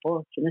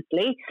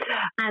 unfortunately.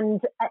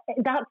 And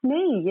that's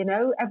me, you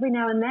know, every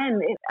now and then.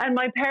 And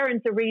my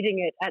parents are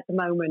reading it at the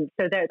moment,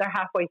 so they're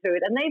halfway through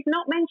it. And they've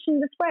not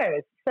mentioned the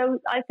swears. So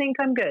I think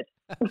I'm good.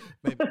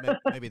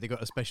 maybe they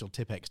got a special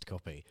Tipex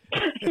copy.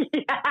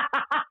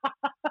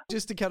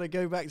 Just to kind of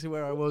go back to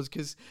where I was,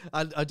 because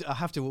I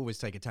have to always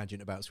take a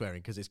tangent about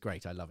swearing because it's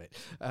great. I love it.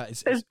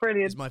 It's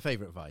brilliant. It's my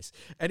favourite vice.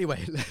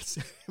 Anyway,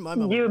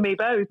 you and me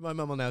both. My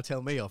mum will now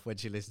tell me off when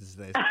she listens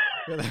to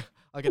this.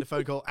 I get a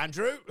phone call,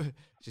 Andrew.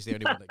 She's the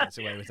only one that gets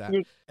away with that.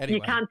 Anyway.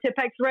 You can't tip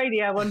X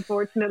radio,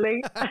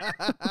 unfortunately.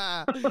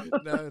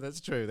 No, that's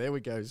true. There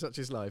we go. Such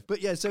is life.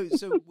 But yeah, so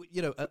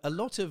you know, a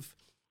lot of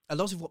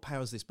what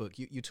powers this book,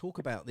 you talk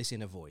about this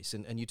inner voice,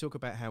 and you talk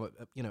about how,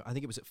 you know, I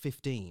think it was at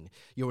 15,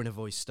 your inner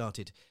voice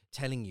started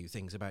telling you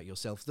things about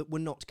yourself that were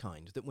not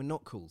kind, that were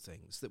not cool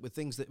things, that were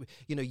things that,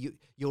 you know,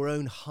 your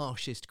own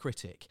harshest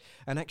critic.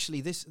 And actually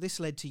this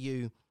led to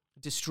you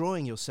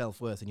destroying your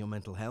self-worth and your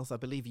mental health. I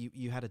believe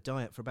you had a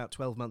diet for about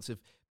 12 months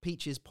of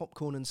peaches,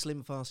 popcorn and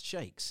Slim Fast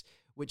shakes,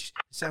 which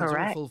sounds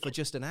awful for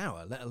just an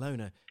hour, let alone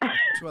a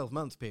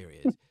 12-month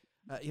period.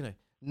 You know,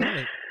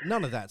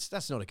 none of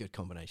that's not a good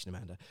combination,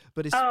 Amanda.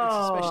 But it's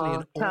especially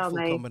an awful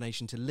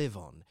combination to live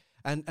on.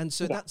 And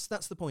so that's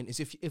the point. Is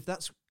if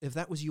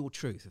that was your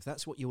truth, if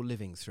that's what you're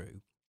living through,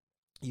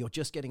 you're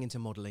just getting into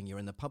modelling, you're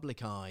in the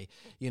public eye,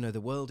 you know,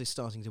 the world is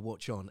starting to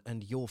watch on,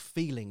 and you're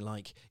feeling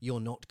like you're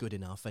not good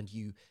enough, and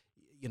you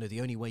know,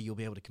 the only way you'll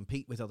be able to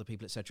compete with other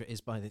people, etc.,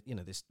 is by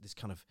this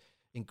kind of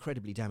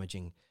incredibly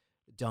damaging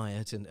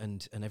diet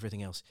and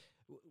everything else.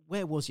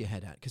 Where was your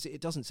head at? Because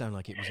it doesn't sound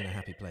like it was in a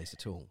happy place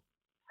at all.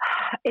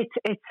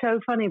 It's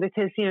so funny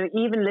because, you know,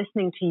 even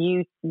listening to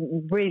you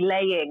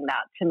relaying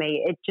that to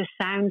me, it just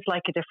sounds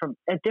like a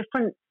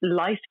different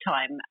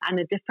lifetime and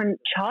a different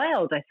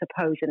child, I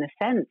suppose, in a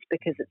sense,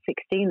 because at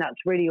 16, that's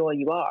really all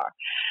you are.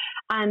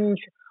 And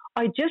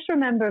I just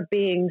remember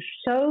being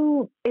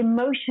so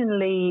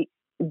emotionally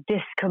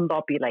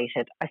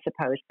discombobulated, I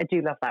suppose. I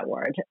do love that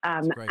word.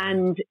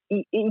 And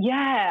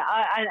yeah,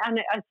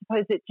 I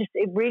suppose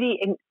it really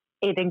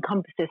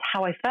encompasses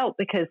how I felt,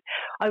 because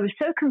I was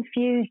so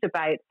confused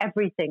about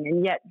everything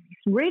and yet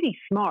really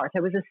smart. I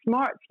was a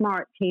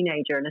smart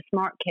teenager and a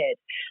smart kid,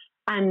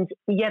 and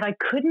yet I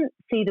couldn't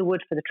see the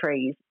wood for the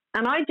trees.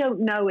 And I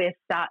don't know if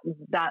that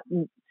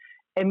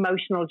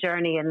emotional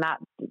journey and that,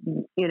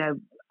 you know,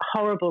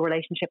 horrible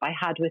relationship I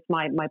had with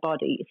my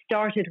body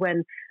started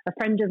when a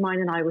friend of mine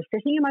and I were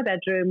sitting in my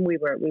bedroom. We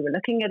were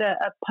looking at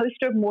a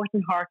poster of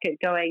Morton Harkett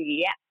going,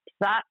 yep,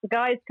 that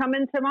guy's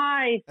coming to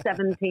my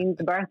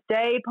 17th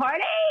birthday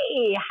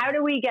party. How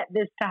do we get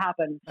this to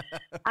happen?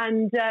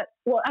 And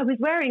well, I was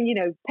wearing, you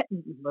know,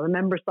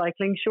 remember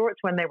cycling shorts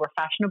when they were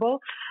fashionable.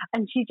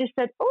 And she just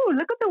said, oh,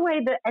 look at the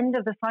way the end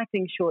of the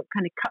cycling short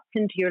kind of cuts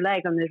into your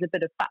leg and there's a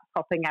bit of fat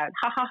popping out.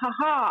 Ha, ha, ha,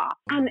 ha.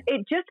 And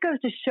it just goes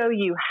to show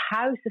you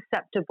how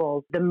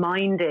susceptible the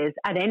mind is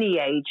at any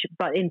age,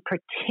 but in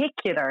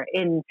particular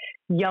in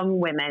young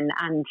women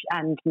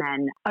and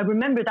men. I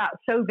remember that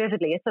so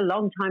vividly. It's a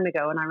long time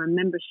ago, and I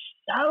remember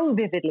so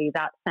vividly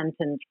that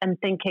sentence and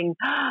thinking,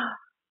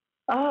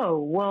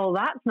 oh, well,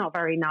 that's not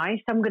very nice.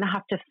 I'm going to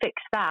have to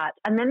fix that.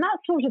 And then that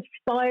sort of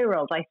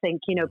spiraled, I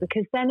think, you know,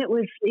 because then it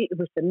was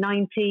the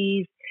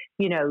 90s,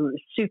 you know,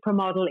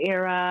 supermodel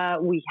era.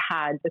 We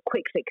had the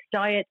quick fix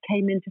diet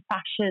came into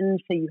fashion.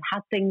 So you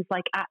had things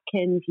like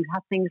Atkins, you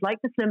had things like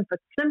the Slim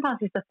Fast. Slim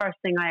Fast is the first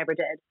thing I ever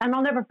did. And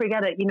I'll never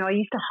forget it. You know, I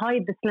used to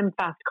hide the Slim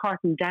Fast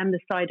carton down the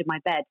side of my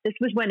bed. This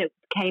was when it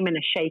came in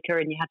a shaker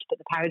and you had to put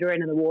the powder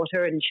in and the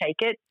water and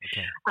shake it.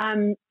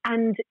 Okay.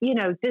 And, you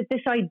know, this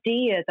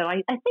idea that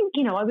I think,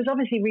 you know, I was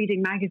obviously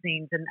reading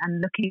magazines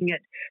and looking at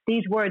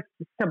these words,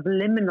 the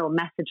subliminal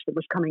message that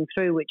was coming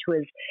through, which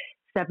was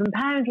 7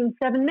 pounds in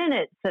 7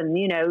 minutes, and,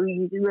 you know,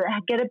 you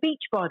get a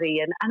beach body,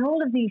 and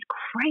all of these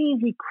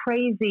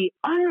crazy,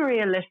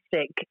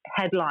 unrealistic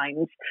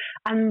headlines.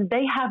 And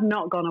they have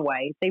not gone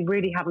away. They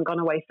really haven't gone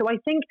away. So I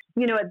think,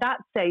 you know, at that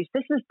stage,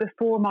 this was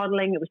before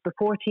modeling, it was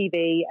before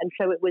TV. And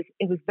so it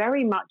was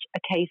very much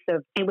a case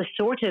of, it was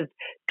sort of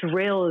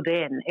drilled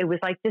in. It was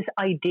like this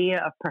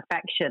idea of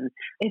perfection.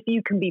 If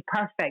you can be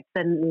perfect,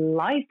 then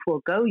life will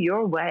go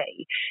your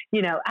way,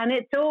 you know, and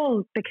it's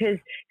all because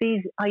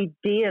these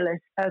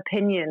idealist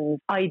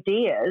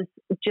ideas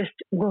just,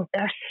 well,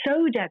 they're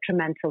so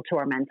detrimental to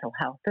our mental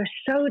health. They're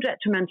so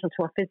detrimental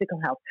to our physical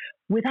health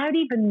without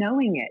even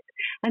knowing it.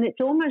 And it's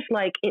almost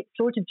like it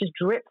sort of just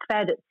drip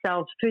fed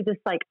itself through this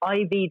like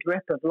IV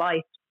drip of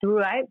life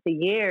throughout the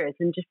years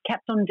and just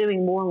kept on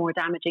doing more and more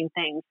damaging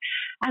things.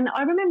 And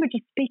I remember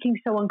just speaking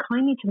so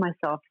unkindly to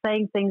myself,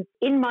 saying things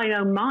in my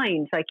own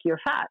mind, like you're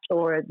fat,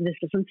 or this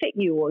doesn't fit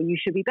you, or you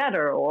should be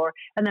better,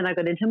 and then I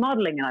got into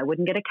modeling and I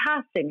wouldn't get a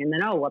casting, and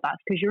then, oh, well,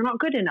 that's because you're not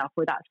good enough,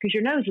 or that's because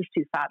your nose is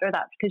too fat, or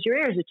that's because your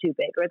ears are too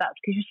big, or that's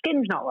because your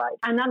skin's not right.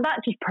 And then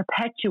that just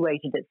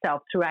perpetuated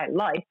itself throughout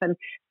life. And,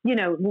 you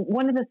know,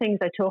 one of the things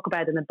I talk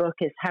about in the book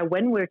is how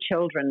when we're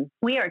children,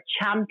 we are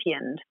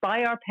championed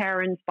by our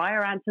parents, by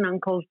our aunts and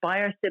uncles, by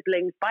our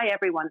siblings, by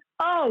everyone.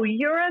 Oh,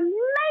 you're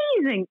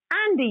amazing,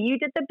 Andy, you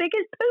did the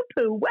biggest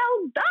poo-poo,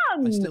 well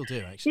done. I still do,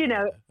 actually. You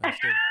know, I'm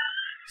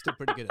still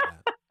pretty good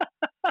at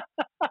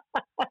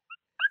that.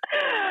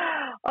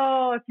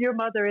 Oh, if your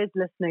mother is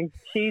listening,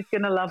 she's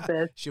going to love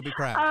this. She'll be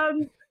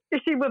proud.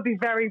 She will be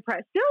very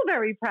proud, still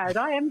very proud,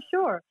 I am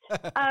sure.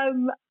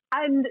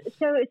 And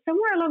so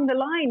somewhere along the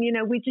line, you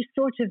know, we just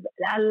sort of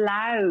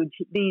allowed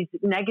these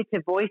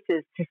negative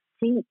voices to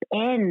seep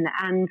in,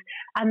 and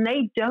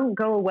they don't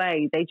go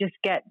away. They just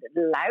get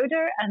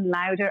louder and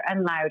louder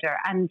and louder.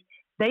 And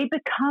they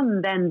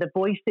become then the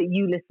voice that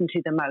you listen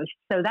to the most.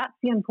 So that's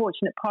the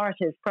unfortunate part,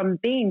 is from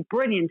being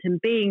brilliant and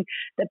being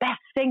the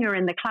best singer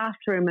in the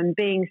classroom and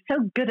being so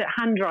good at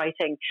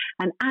handwriting,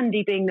 and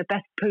Andy being the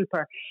best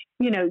pooper.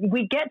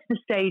 We get to the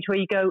stage where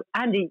you go,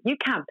 Andy, you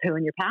can't poo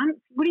in your pants.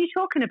 What are you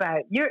talking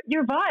about?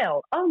 You're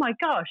vile. Oh my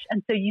gosh.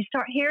 And so you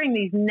start hearing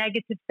these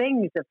negative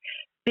things of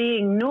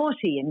being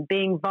naughty and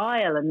being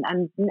vile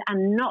and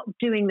not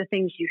doing the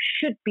things you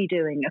should be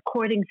doing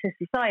according to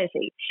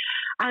society.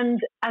 And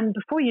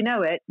before you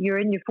know it, you're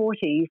in your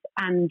 40s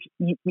and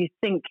you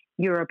think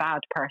you're a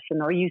bad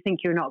person, or you think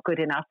you're not good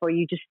enough, or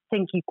you just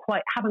think you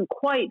haven't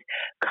quite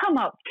come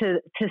up to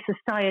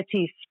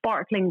society's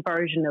sparkling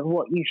version of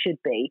what you should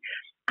be.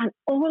 And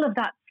all of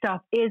that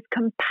stuff is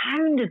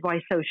compounded by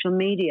social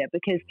media,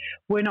 because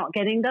we're not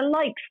getting the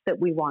likes that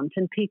we want,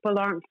 and people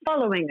aren't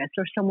following us,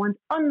 or someone's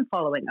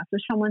unfollowing us, or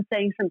someone's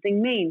saying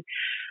something mean.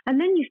 And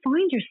then you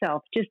find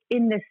yourself just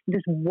in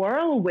this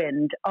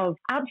whirlwind of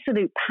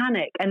absolute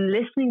panic and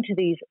listening to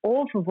these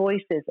awful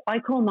voices. I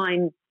call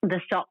mine the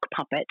sock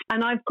puppet.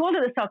 And I've called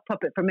it the sock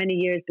puppet for many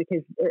years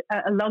because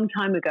a long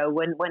time ago,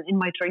 when in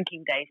my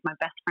drinking days, my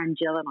best friend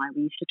Jill and I,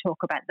 we used to talk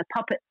about the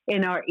puppet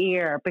in our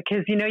ear,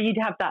 because, you'd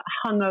have that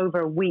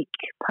hungover week,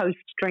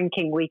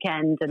 post-drinking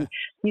weekend, and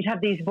you'd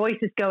have these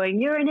voices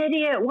going, you're an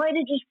idiot, why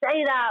did you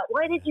say that,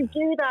 why did you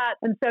do that?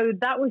 And so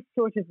that was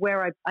sort of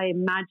where I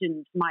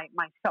imagined my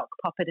sock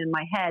puppet in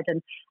my head.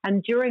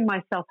 And during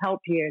my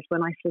self-help years,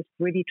 when I sort of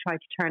really tried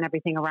to turn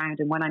everything around,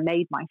 and when I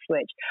made my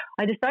switch,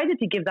 I decided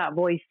to give that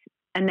voice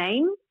a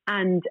name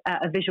and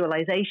a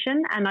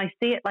visualization, and I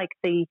see it like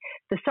the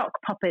sock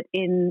puppet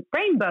in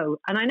Rainbow.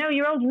 And I know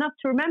you're old enough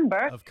to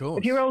remember. Of course.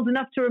 If you're old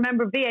enough to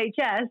remember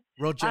VHS.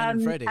 Roger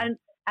and Freddie.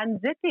 And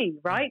Zippy,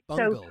 right?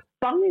 Bungle. So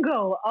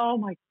Bungle, oh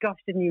my gosh,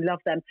 didn't you love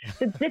them?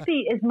 So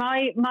Zippy is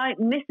my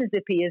Mrs.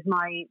 Zippy is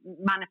my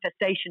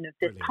manifestation of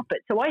this puppet.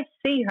 So I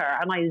see her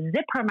and I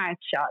zip her mouth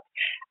shut.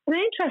 And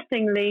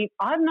interestingly,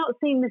 I've not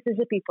seen Mrs.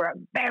 Zippy for a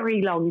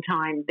very long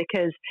time,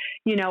 because,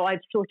 I've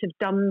sort of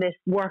done this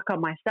work on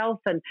myself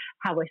and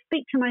how I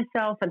speak to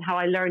myself, and how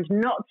I learned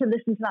not to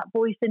listen to that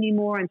voice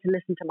anymore and to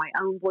listen to my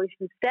own voice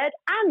instead,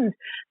 and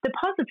the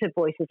positive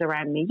voices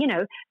around me,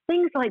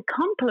 things like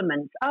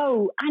compliments.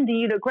 Oh, Andy,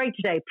 you look great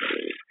today.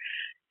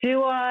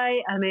 Do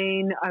I? I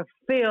mean, I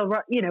feel,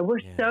 we're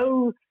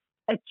so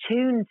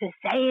attuned to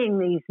saying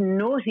these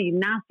naughty,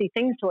 nasty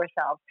things to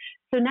ourselves.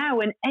 So now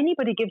when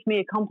anybody gives me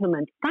a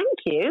compliment, thank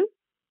you.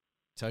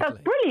 Totally.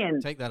 That's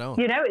brilliant. Take that on.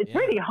 It's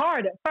really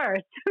hard at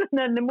first. And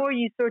then the more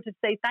you sort of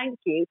say thank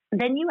you,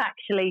 then you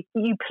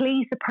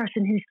please the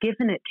person who's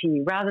given it to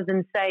you, rather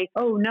than say,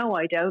 oh, no,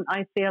 I don't.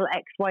 I feel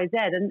X, Y, Z.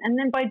 And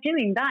then by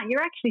doing that,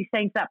 you're actually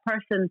saying to that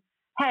person,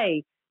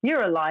 hey,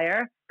 you're a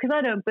liar, because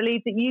I don't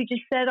believe that you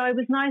just said I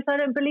was nice. I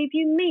don't believe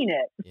you mean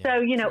it. Yeah,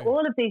 so, true.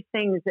 all of these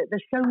things, that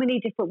there's so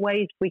many different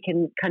ways we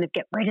can kind of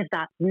get rid of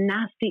that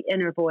nasty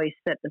inner voice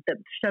that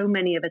so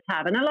many of us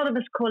have. And a lot of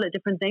us call it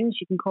different things.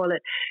 You can call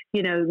it,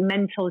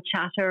 mental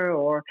chatter,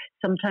 or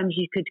sometimes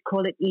you could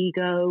call it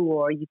ego,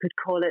 or you could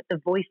call it the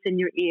voice in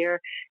your ear,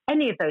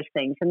 any of those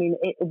things. I mean,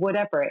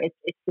 whatever,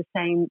 it's the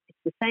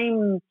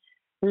same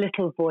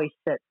little voice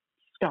that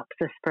stops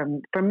us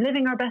from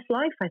living our best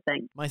life, I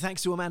think. My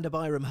thanks to Amanda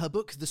Byram. Her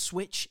book, The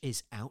Switch,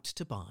 is out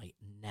to buy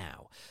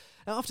now.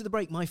 Now, after the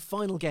break, my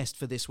final guest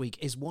for this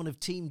week is one of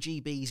Team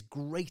GB's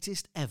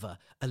greatest ever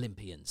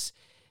Olympians.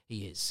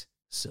 He is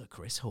Sir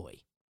Chris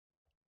Hoy.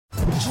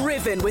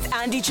 Driven with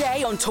Andy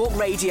J on Talk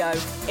Radio,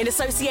 in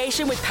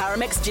association with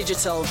Paramex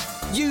Digital.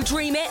 You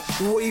dream it,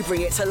 we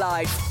bring it to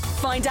life.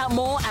 Find out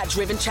more at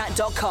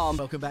drivenchat.com.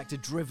 Welcome back to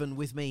Driven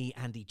with me,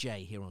 Andy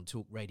J, here on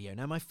Talk Radio.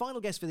 Now, my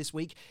final guest for this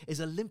week is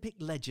Olympic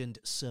legend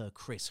Sir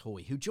Chris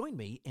Hoy, who joined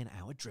me in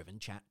our Driven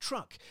Chat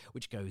truck,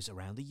 which goes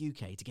around the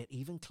UK to get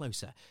even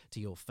closer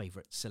to your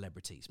favourite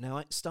celebrities. Now,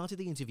 I started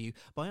the interview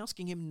by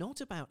asking him not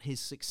about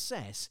his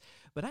success,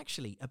 but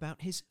actually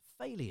about his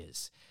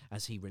failures,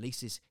 as he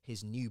releases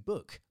his new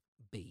book,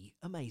 Be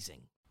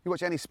Amazing. You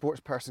watch any sports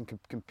person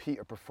compete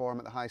or perform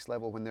at the highest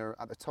level when they're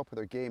at the top of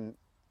their game.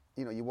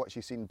 You watch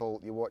Usain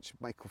Bolt, you watch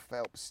Michael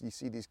Phelps, you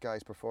see these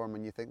guys perform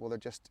and you think, well, they're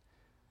just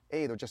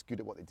good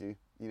at what they do.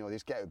 They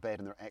just get out of bed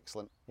and they're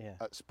excellent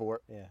at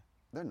sport. Yeah.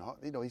 They're not.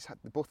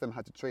 Both of them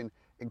had to train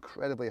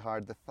incredibly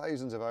hard, the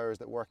thousands of hours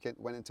that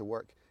went into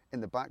work in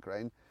the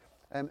background.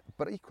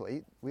 But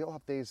equally, we all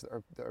have days that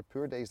are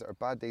poor days, that are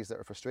bad days, that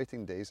are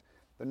frustrating days.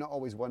 They're not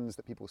always ones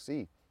that people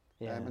see.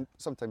 Yeah. And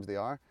sometimes they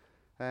are.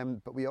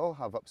 But we all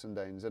have ups and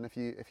downs. And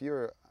if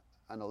you're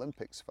an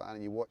Olympics fan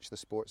and you watch the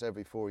sports once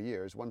every 4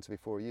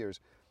 years,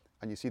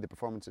 and you see the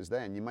performances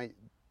then,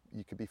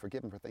 you could be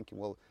forgiven for thinking,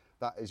 well,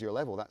 that is your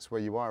level, that's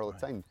where you are all the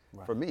time.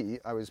 Right. For me,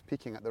 I was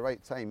peaking at the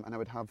right time, and I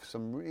would have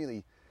some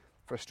really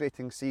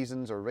frustrating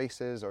seasons or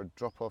races or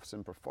drop-offs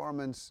in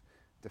performance,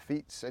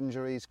 defeats,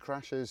 injuries,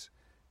 crashes,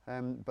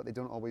 but they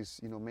don't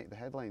always make the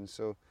headlines.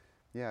 So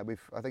yeah,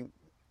 I think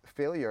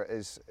failure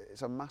is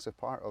a massive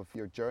part of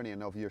your journey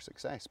and of your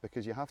success,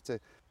 because you've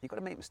got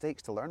to make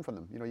mistakes to learn from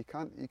them. You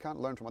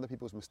can't learn from other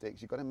people's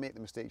mistakes. You've got to make the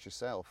mistakes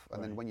yourself,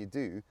 and then when you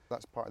do,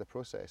 that's part of the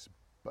process.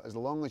 But as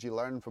long as you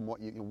learn from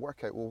what you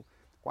work out, well,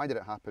 why did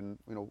it happen?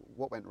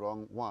 What went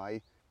wrong?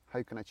 Why?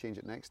 How can I change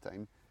it next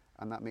time?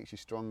 And that makes you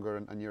stronger,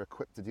 and you're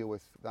equipped to deal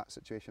with that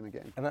situation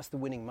again. And that's the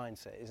winning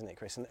mindset, isn't it,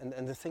 Chris?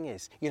 And the thing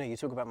is, you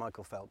talk about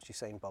Michael Phelps,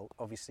 Usain Bolt,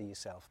 obviously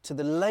yourself. To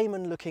the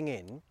layman looking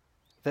in,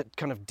 that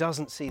kind of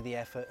doesn't see the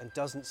effort and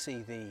doesn't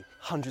see the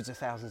hundreds of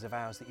thousands of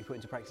hours that you put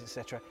into practice,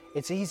 etc.,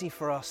 it's easy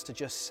for us to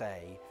just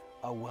say,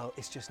 oh, well,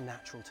 it's just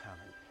natural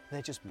talent.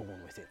 They're just born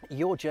with it.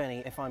 Your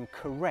journey, if I'm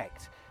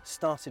correct,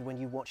 started when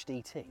you watched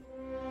E.T.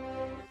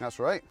 That's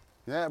right.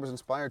 Yeah, I was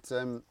inspired.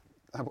 I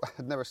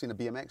had never seen a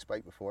BMX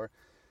bike before.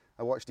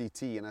 I watched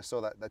E.T. and I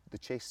saw that the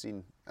chase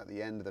scene at the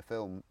end of the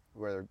film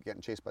where they're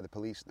getting chased by the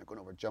police and they're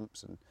going over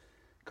jumps and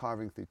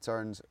carving through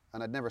turns,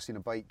 and I'd never seen a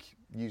bike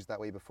used that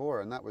way before,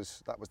 and that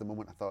was the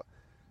moment I thought,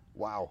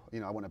 wow,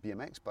 I want a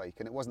BMX bike.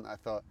 And it wasn't that I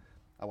thought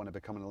I want to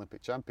become an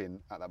Olympic champion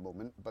at that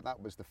moment, but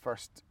that was the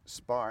first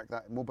spark,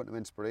 that moment of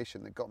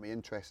inspiration that got me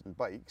interested in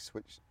bikes,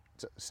 which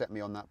set me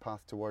on that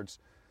path towards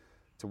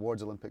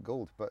Olympic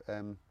gold. But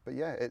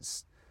yeah,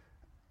 it's,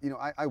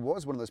 I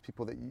was one of those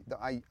people that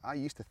I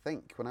used to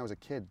think when I was a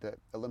kid that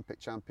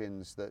Olympic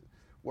champions, that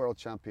world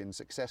champions,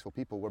 successful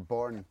people were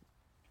born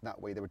that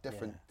way. They were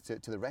different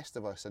to the rest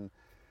of us,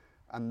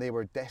 and they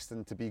were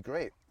destined to be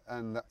great.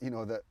 And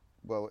that,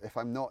 well, if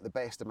I'm not the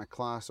best in my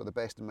class or the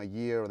best in my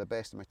year or the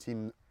best in my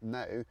team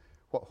now,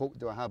 what hope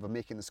do I have of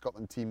making the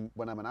Scotland team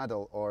when I'm an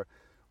adult, or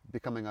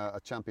becoming a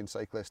champion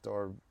cyclist,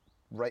 or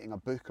writing a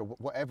book, or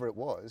whatever it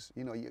was?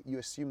 You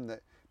assume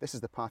that this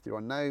is the path you're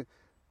on now,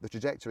 the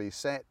trajectory is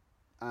set,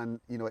 and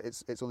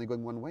it's only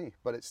going one way.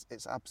 But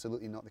it's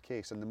absolutely not the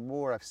case. And the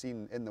more I've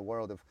seen in the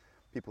world of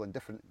people in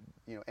different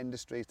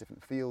industries,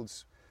 different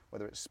fields,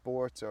 whether it's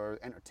sport or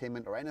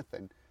entertainment or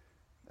anything,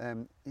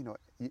 you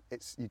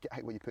get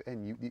out what you put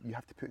in. You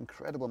have to put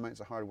incredible amounts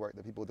of hard work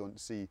that people don't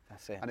see.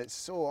 That's it. And it's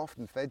so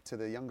often fed to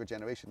the younger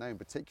generation now in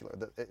particular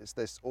that it's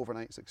this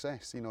overnight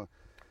success.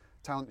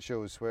 Talent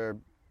shows where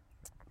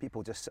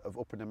people just sort of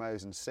open their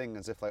mouths and sing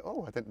as if like,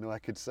 oh, I didn't know I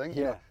could sing.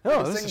 Yeah.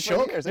 I This sing is for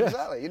shock. years. Yeah.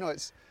 Exactly.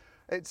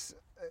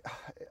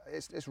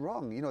 It's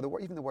wrong.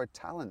 Even the word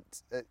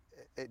talent,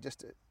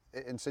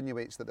 it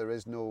insinuates that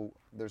there's no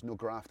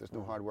graft, there's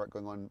no hard work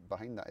going on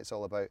behind that. It's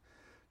all about,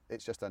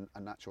 it's just a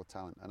natural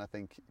talent. And I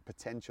think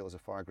potential is a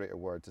far greater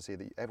word to say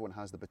that everyone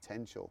has the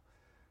potential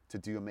to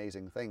do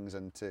amazing things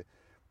and to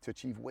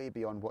achieve way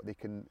beyond what they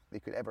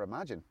could ever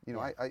imagine.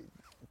 I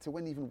to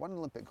win even one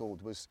Olympic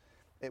gold was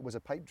a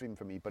pipe dream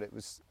for me, but it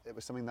was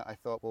something that I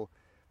thought, well,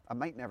 I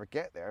might never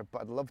get there,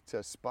 but I'd love to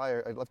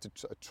aspire. I'd love to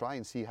try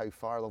and see how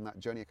far along that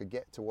journey I could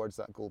get towards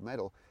that gold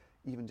medal.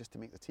 Even just to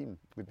make the team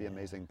would be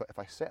amazing. But if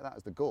I set that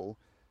as the goal,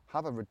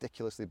 have a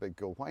ridiculously big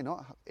goal. Why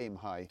not aim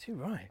high? Too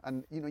right.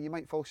 And you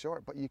might fall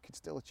short, but you could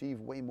still achieve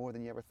way more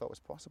than you ever thought was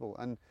possible.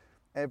 And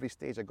every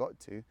stage I got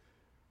to,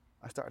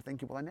 I started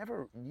thinking, well, I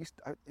never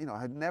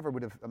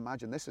would have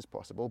imagined this is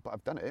possible, but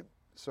I've done it.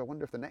 So I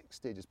wonder if the next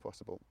stage is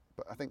possible.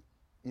 But I think,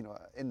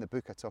 in the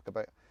book I talk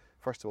about,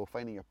 first of all,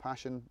 finding your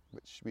passion,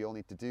 which we all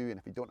need to do. And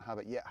if you don't have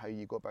it yet, how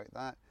you go about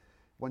that.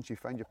 Once you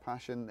found your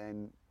passion,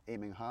 then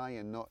aiming high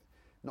and not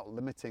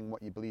limiting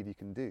what you believe you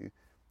can do.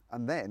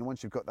 And then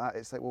once you've got that,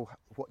 it's like, well,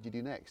 what do you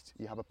do next?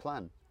 You have a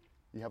plan.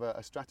 You have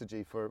a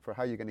strategy for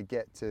how you're going to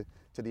get to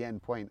the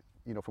end point,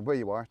 from where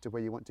you are to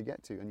where you want to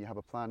get to. And you have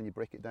a plan and you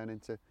break it down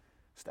into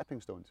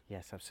stepping stones.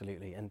 Yes,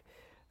 absolutely. And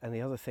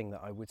the other thing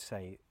that I would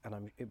say,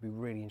 and it'd be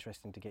really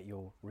interesting to get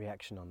your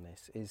reaction on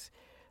this, is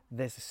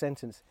there's a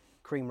sentence,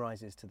 cream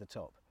rises to the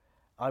top.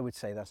 I would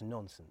say that's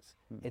nonsense.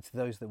 It's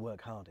those that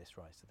work hardest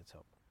rise to the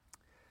top.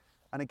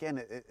 And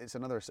again, it's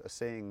another sort of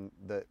saying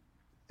that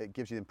it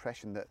gives you the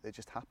impression that it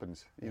just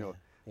happens.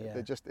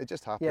 It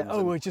just happens. Yeah.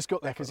 Oh, we just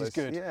got there because he's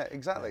good. Yeah,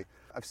 exactly.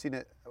 I've seen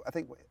it. I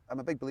think I'm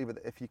a big believer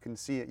that if you can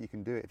see it, you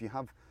can do it. If you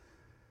have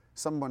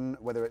someone,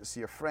 whether it's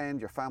your friend,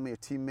 your family, your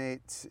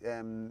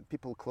teammate,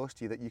 people close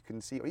to you that you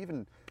can see, or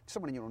even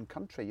someone in your own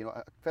country,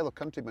 a fellow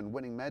countryman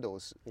winning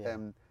medals,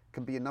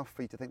 can be enough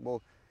for you to think,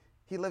 well,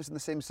 he lives in the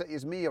same city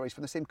as me, or he's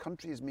from the same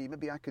country as me.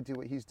 Maybe I could do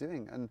what he's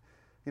doing. And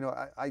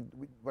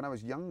when I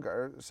was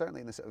younger, certainly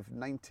in the sort of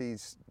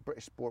 90s,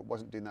 British sport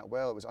wasn't doing that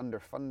well. It was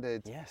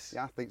underfunded. Yes. The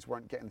athletes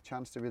weren't getting the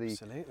chance to really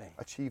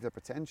achieve their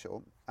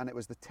potential. And it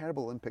was the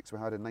terrible Olympics we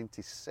had in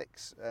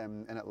 '96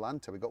 in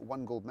Atlanta. We got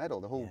one gold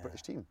medal, the whole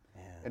British team,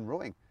 in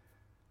rowing.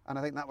 And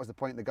I think that was the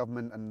point the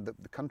government and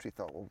the country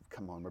thought, well,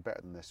 come on, we're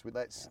better than this.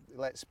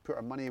 Let's put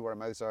our money where our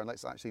mouths are and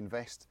let's actually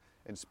invest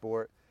in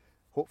sport.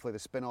 Hopefully the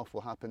spin-off will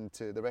happen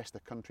to the rest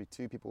of the country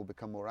too. People will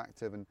become more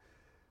active.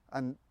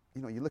 And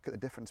you look at the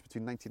difference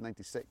between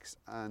 1996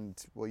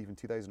 and, well, even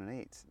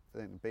 2008.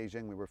 In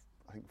Beijing, we were,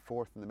 I think,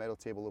 4th in the medal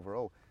table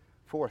overall.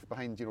 4th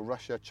behind,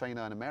 Russia,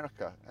 China and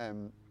America,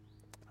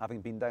 having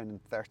been down in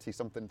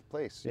 30-something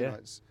place.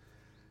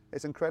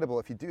 It's incredible.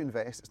 If you do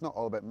invest, it's not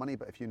all about money,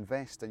 but if you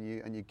invest and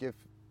you give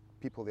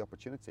people the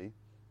opportunity,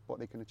 what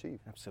they can achieve.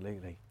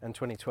 Absolutely. And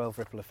 2012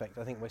 ripple effect,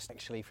 I think we're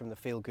actually from the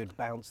feel-good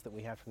bounce that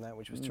we had from that,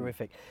 which was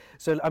terrific.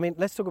 So,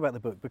 let's talk about the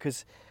book,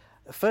 because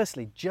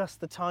firstly,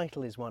 just the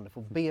title is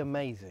wonderful. Be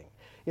amazing.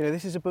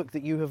 This is a book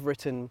that you have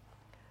written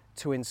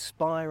to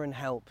inspire and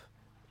help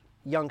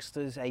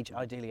youngsters,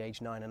 ideally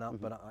age 9 and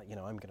up, but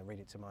I'm going to read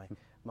it to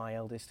my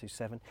eldest, who's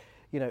 7.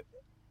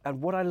 And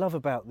what I love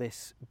about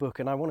this book,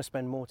 and I want to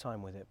spend more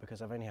time with it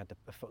because I've only had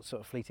a sort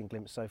of fleeting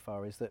glimpse so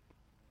far, is that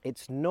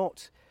it's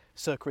not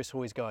Sir Chris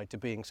Hoy's guide to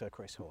being Sir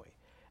Chris Hoy.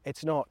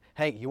 It's not,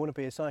 hey, you want to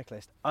be a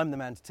cyclist? I'm the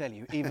man to tell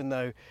you, even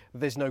though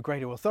there's no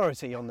greater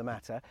authority on the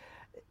matter.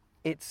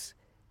 It's,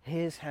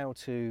 here's how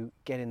to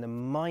get in the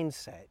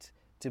mindset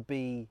to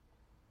be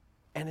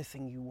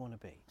anything you want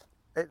to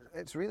be.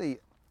 It's really,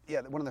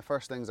 one of the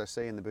first things I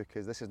say in the book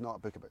is this is not a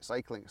book about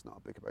cycling, it's not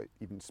a book about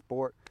even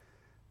sport.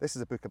 This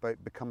is a book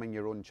about becoming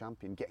your own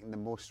champion, getting the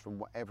most from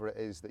whatever it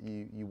is that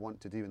you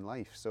want to do in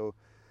life. So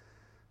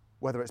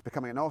whether it's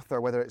becoming an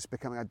author, whether it's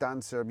becoming a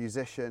dancer,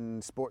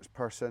 musician, sports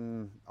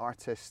person,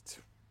 artist,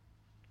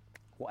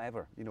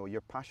 whatever,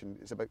 your passion,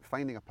 it's about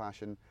finding a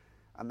passion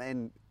and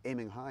then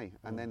aiming high.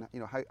 And then,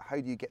 how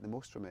do you get the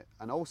most from it?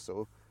 And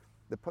also,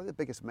 probably the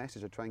biggest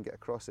message I try and get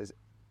across is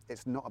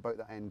it's not about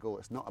the end goal.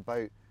 It's not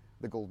about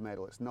the gold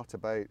medal. It's not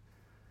about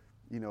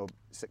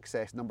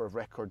success, number of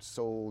records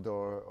sold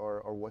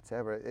or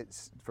whatever.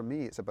 For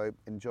me, it's about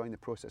enjoying the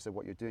process of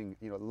what you're doing,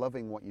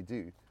 loving what you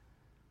do.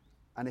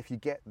 And if you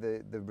get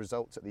the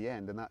results at the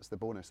end, and that's the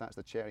bonus, that's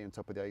the cherry on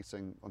top of the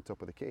icing, on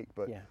top of the cake.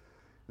 But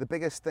the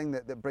biggest thing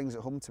that brings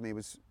it home to me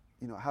was,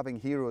 having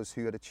heroes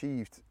who had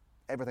achieved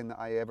everything that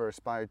I ever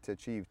aspired to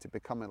achieve, to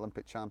become an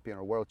Olympic champion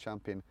or world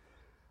champion,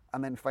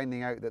 and then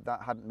finding out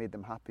that hadn't made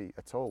them happy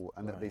at all,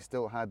 and that they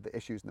still had the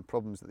issues and the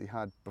problems that they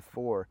had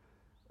before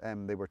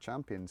they were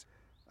champions.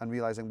 And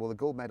realising, well, the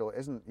gold medal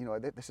isn't,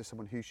 this is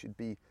someone who should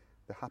be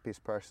the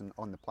happiest person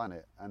on the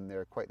planet, and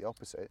they're quite the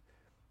opposite.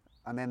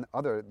 And then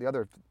the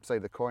other side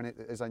of the coin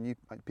is I knew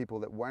people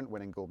that weren't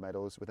winning gold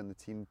medals within the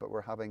team, but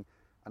were having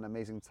an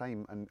amazing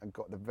time and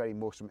got the very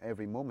most from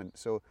every moment.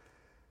 So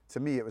to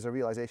me, it was a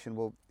realisation,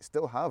 well,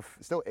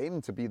 still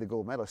aim to be the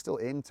gold medal, still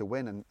aim to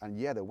win, and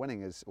the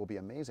winning will be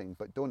amazing,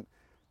 but don't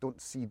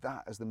see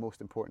that as the most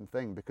important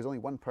thing, because only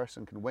one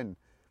person can win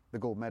the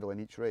gold medal in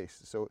each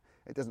race. So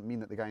it doesn't mean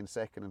that the guy in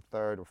second and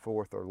third or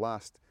fourth or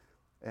last,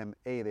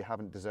 they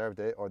haven't deserved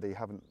it, or they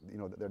haven't,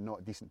 that they're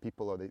not decent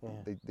people, or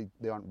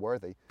they aren't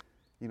worthy.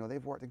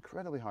 They've worked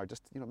incredibly hard.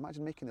 Just,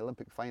 imagine making the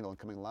Olympic final and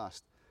coming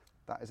last.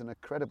 That is an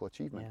incredible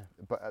achievement.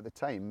 Yeah. But at the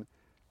time,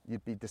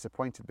 you'd be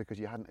disappointed because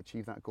you hadn't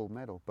achieved that gold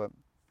medal. But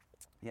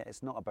yeah,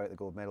 it's not about the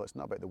gold medal. It's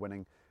not about the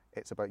winning.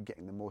 It's about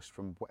getting the most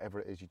from whatever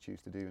it is you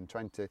choose to do, and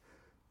trying to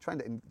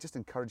just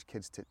encourage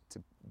kids to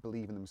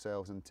believe in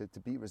themselves and to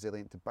be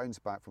resilient, to bounce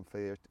back from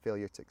failure,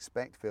 to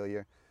expect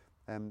failure,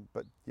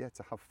 but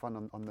to have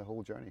fun on the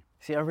whole journey.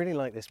 See, I really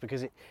like this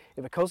because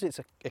it's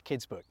a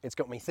kid's book. It's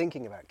got me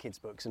thinking about kids'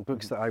 books and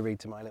books that I read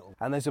to my little.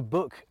 And there's a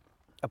book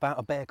about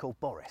a bear called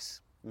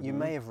Boris. You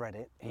may have read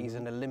it. He's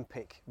an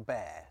Olympic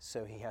bear,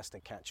 so he has to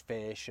catch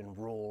fish and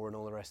roar and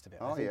all the rest of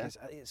it. I think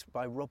it's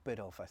by Rob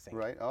Biddulph, I think.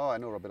 Right. Oh, I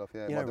know Rob Biddulph.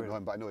 Yeah, I don't know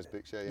him, but I know his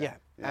books. Yeah.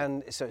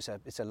 And so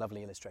it's a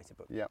lovely illustrated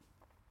book. Yeah.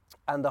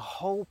 And the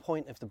whole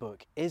point of the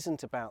book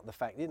isn't about the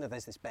fact,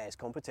 there's this bear's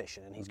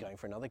competition and he's going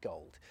for another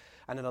gold,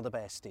 and another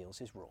bear steals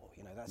his roar.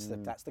 That's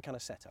the kind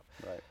of setup.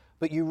 Right.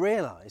 But you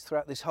realise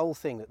throughout this whole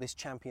thing that this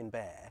champion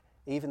bear,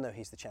 even though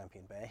he's the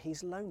champion bear,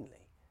 he's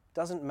lonely.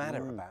 Doesn't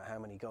matter about how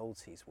many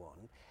golds he's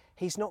won.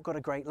 He's not got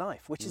a great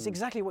life, which is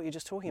exactly what you're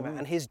just talking about.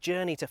 And his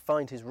journey to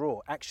find his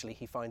roar, actually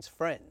he finds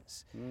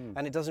friends.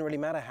 And it doesn't really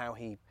matter how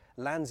he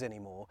lands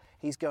anymore.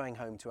 He's going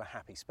home to a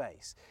happy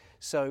space.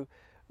 So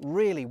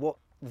really what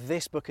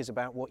this book is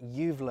about, what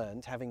you've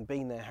learned, having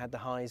been there, had the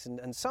highs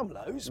and some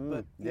lows,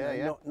 but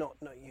not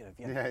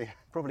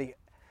probably.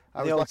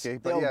 I was lucky,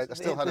 but I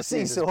still had a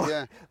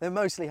seesaw. They're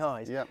mostly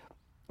highs. Yeah.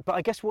 But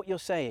I guess what you're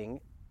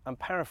saying, I'm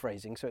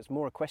paraphrasing, so it's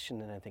more a question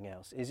than anything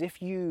else, is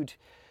if you'd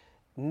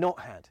not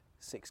had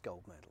 6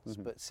 gold medals,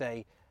 but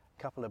say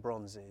a couple of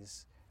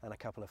bronzes and a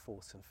couple of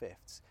 4ths and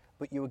 5ths,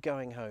 but you were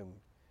going home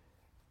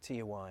to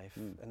your wife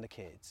and the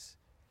kids,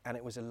 and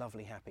it was a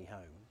lovely, happy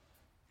home.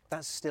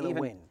 That's still a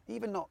win.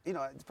 Even not,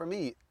 for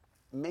me,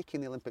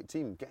 making the Olympic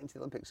team, getting to the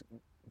Olympics,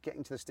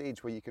 getting to the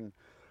stage where you can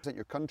represent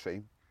your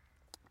country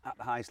at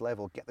the highest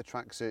level, get the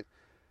tracksuit,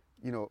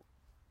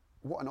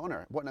 what an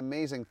honour, what an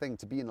amazing thing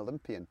to be an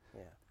Olympian.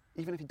 Yeah.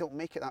 Even if you don't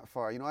make it that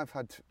far, I've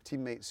had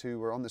teammates who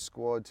were on the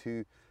squad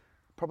who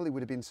probably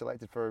would have been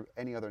selected for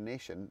any other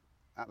nation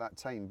at that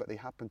time, but they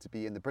happened to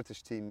be in the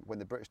British team when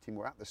the British team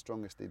were at the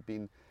strongest they'd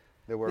been.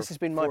 This has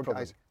been my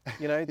problem.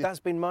 That's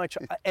been my.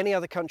 Any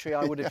other country,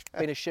 I would have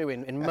been a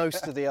shoo-in in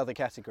most of the other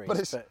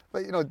categories.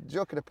 But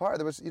joking apart,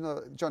 there was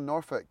John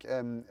Norfolk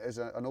is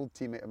an old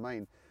teammate of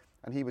mine,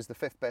 and he was the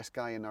 5th best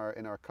guy in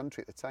our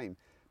country at the time.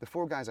 The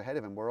 4 guys ahead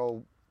of him were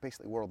all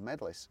basically world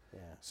medalists. Yeah.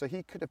 So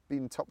he could have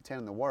been top 10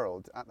 in the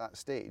world at that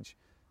stage.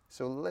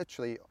 So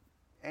literally,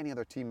 any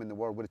other team in the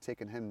world would have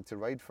taken him to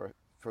ride for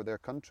their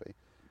country,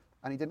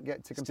 and he didn't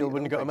get to compete. Still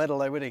wouldn't have got a medal,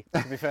 though, would he?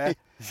 To be fair.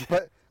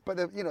 but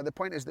the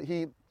point is that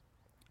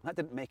that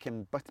didn't make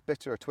him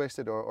bitter or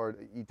twisted or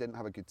he didn't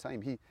have a good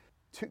time. He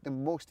took the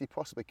most he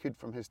possibly could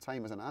from his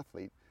time as an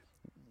athlete.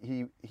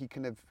 I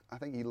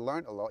think he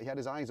learnt a lot. He had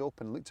his eyes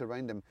open, looked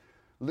around him,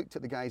 looked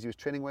at the guys he was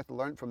training with,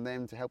 learned from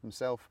them to help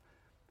himself,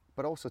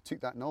 but also took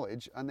that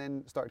knowledge and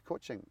then started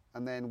coaching,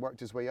 and then worked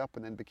his way up,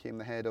 and then became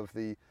the head of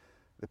the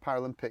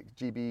Paralympic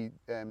GB,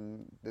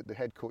 the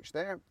head coach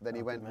there. Then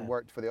he went and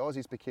worked for the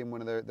Aussies, became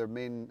one of their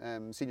main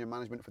senior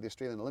management for the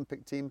Australian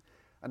Olympic team,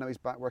 and now he's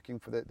back working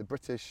for the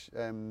British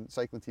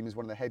cycling team as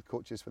one of the head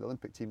coaches for the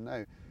Olympic team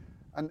now.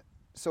 And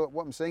so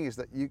what I'm saying is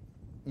that you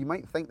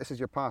might think this is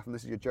your path and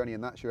this is your journey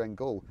and that's your end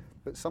goal,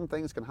 but some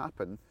things can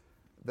happen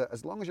that,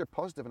 as long as you're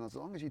positive and as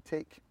long as you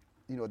take,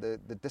 you know, the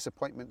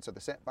disappointments or the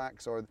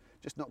setbacks or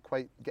just not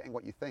quite getting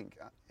what you think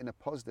in a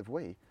positive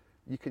way,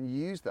 you can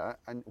use that,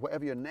 and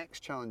whatever your next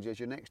challenge is,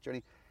 your next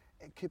journey,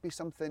 it could be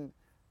something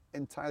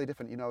entirely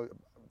different. You know,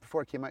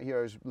 before I came out here,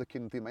 I was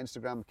looking through my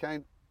Instagram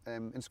account,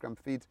 Instagram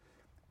feed.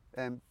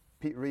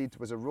 Pete Reed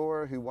was a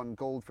rower who won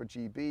gold for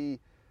GB.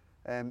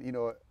 You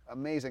know,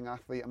 amazing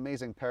athlete,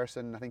 amazing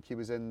person. I think he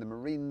was in the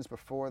Marines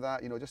before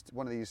that. You know, just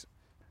one of these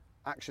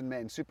action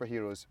men,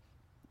 superheroes.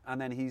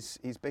 And then he's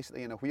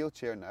basically in a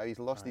wheelchair now. He's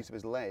lost these of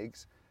his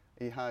legs.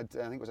 He had,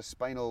 I think it was a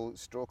spinal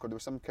stroke, or there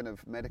was some kind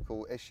of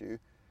medical issue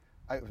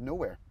out of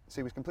nowhere. So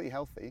he was completely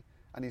healthy,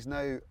 and he's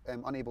now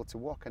unable to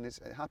walk, and it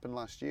happened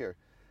last year.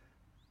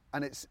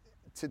 And it's,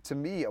 to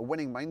me, a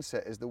winning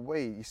mindset is the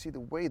way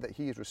that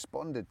he has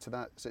responded to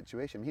that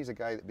situation. He's a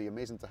guy that'd be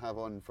amazing to have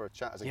on for a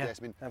chat as a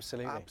guest. I mean,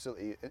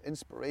 absolutely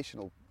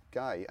inspirational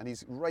guy, and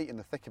he's right in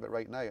the thick of it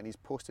right now, and he's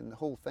posting the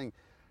whole thing,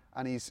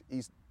 and he's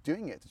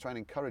doing it to try and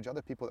encourage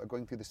other people that are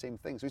going through the same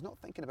thing. So he's not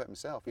thinking about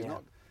himself. He's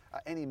not,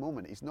 at any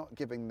moment, he's not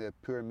giving the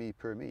poor me,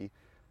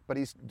 but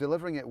he's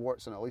delivering it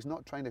warts and all. He's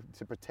not trying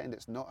to pretend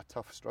it's not a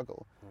tough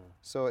struggle.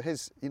 So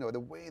his, you know,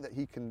 the way that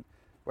he can,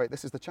 right,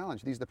 this is the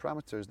challenge, these are the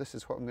parameters, this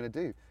is what I'm going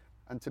to do.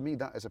 And to me,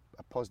 that is a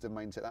positive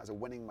mindset. That's a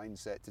winning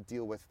mindset to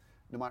deal with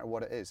no matter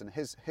what it is. And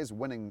his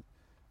winning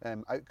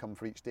outcome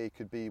for each day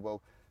could be,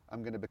 well,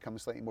 I'm going to become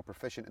slightly more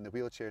proficient in the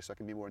wheelchair so I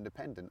can be more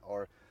independent,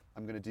 or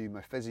I'm going to do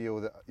my physio,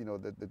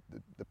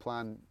 the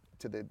plan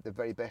to the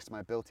very best of my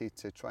ability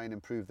to try and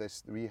improve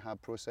this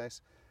rehab process,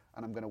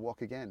 and I'm going to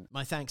walk again.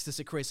 My thanks to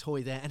Sir Chris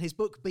Hoy there, and his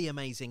book Be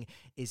Amazing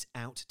is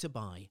out to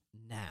buy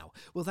now.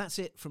 Well, that's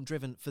it from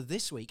Driven for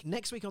this week.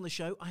 Next week on the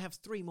show, I have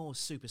 3 more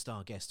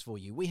superstar guests for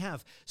you. We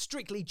have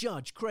Strictly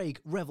Judge Craig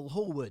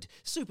Revel-Horwood,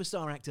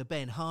 superstar actor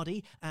Ben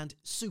Hardy, and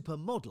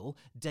supermodel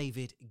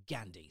David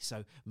Gandy.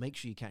 So make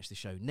sure you catch the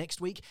show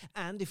next week.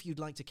 And if you'd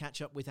like to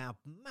catch up with our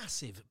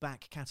massive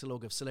back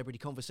catalogue of celebrity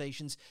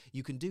conversations,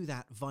 you can do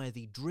that via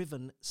the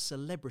Driven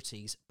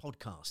Celebrities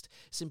podcast.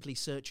 Simply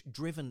search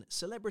Driven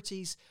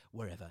Celebrities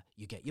wherever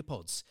you get your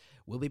pods.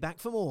 We'll be back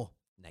for more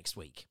next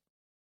week.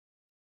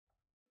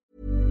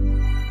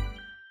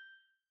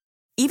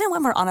 Even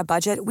when we're on a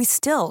budget, we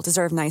still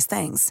deserve nice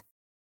things.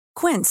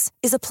 Quince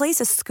is a place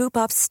to scoop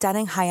up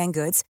stunning high-end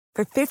goods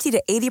for 50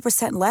 to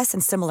 80% less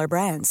than similar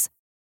brands.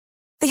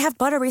 They have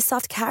buttery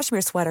soft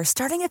cashmere sweaters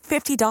starting at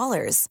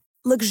 $50,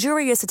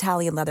 luxurious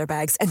Italian leather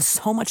bags, and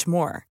so much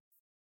more.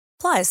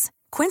 Plus,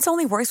 Quince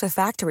only works with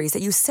factories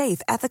that use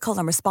safe, ethical,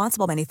 and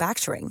responsible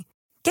manufacturing.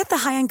 Get the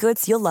high-end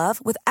goods you'll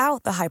love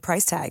without the high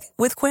price tag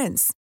with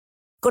Quince.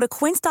 Go to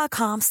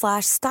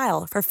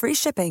quince.com/style for free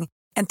shipping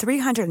and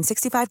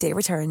 365-day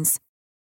returns.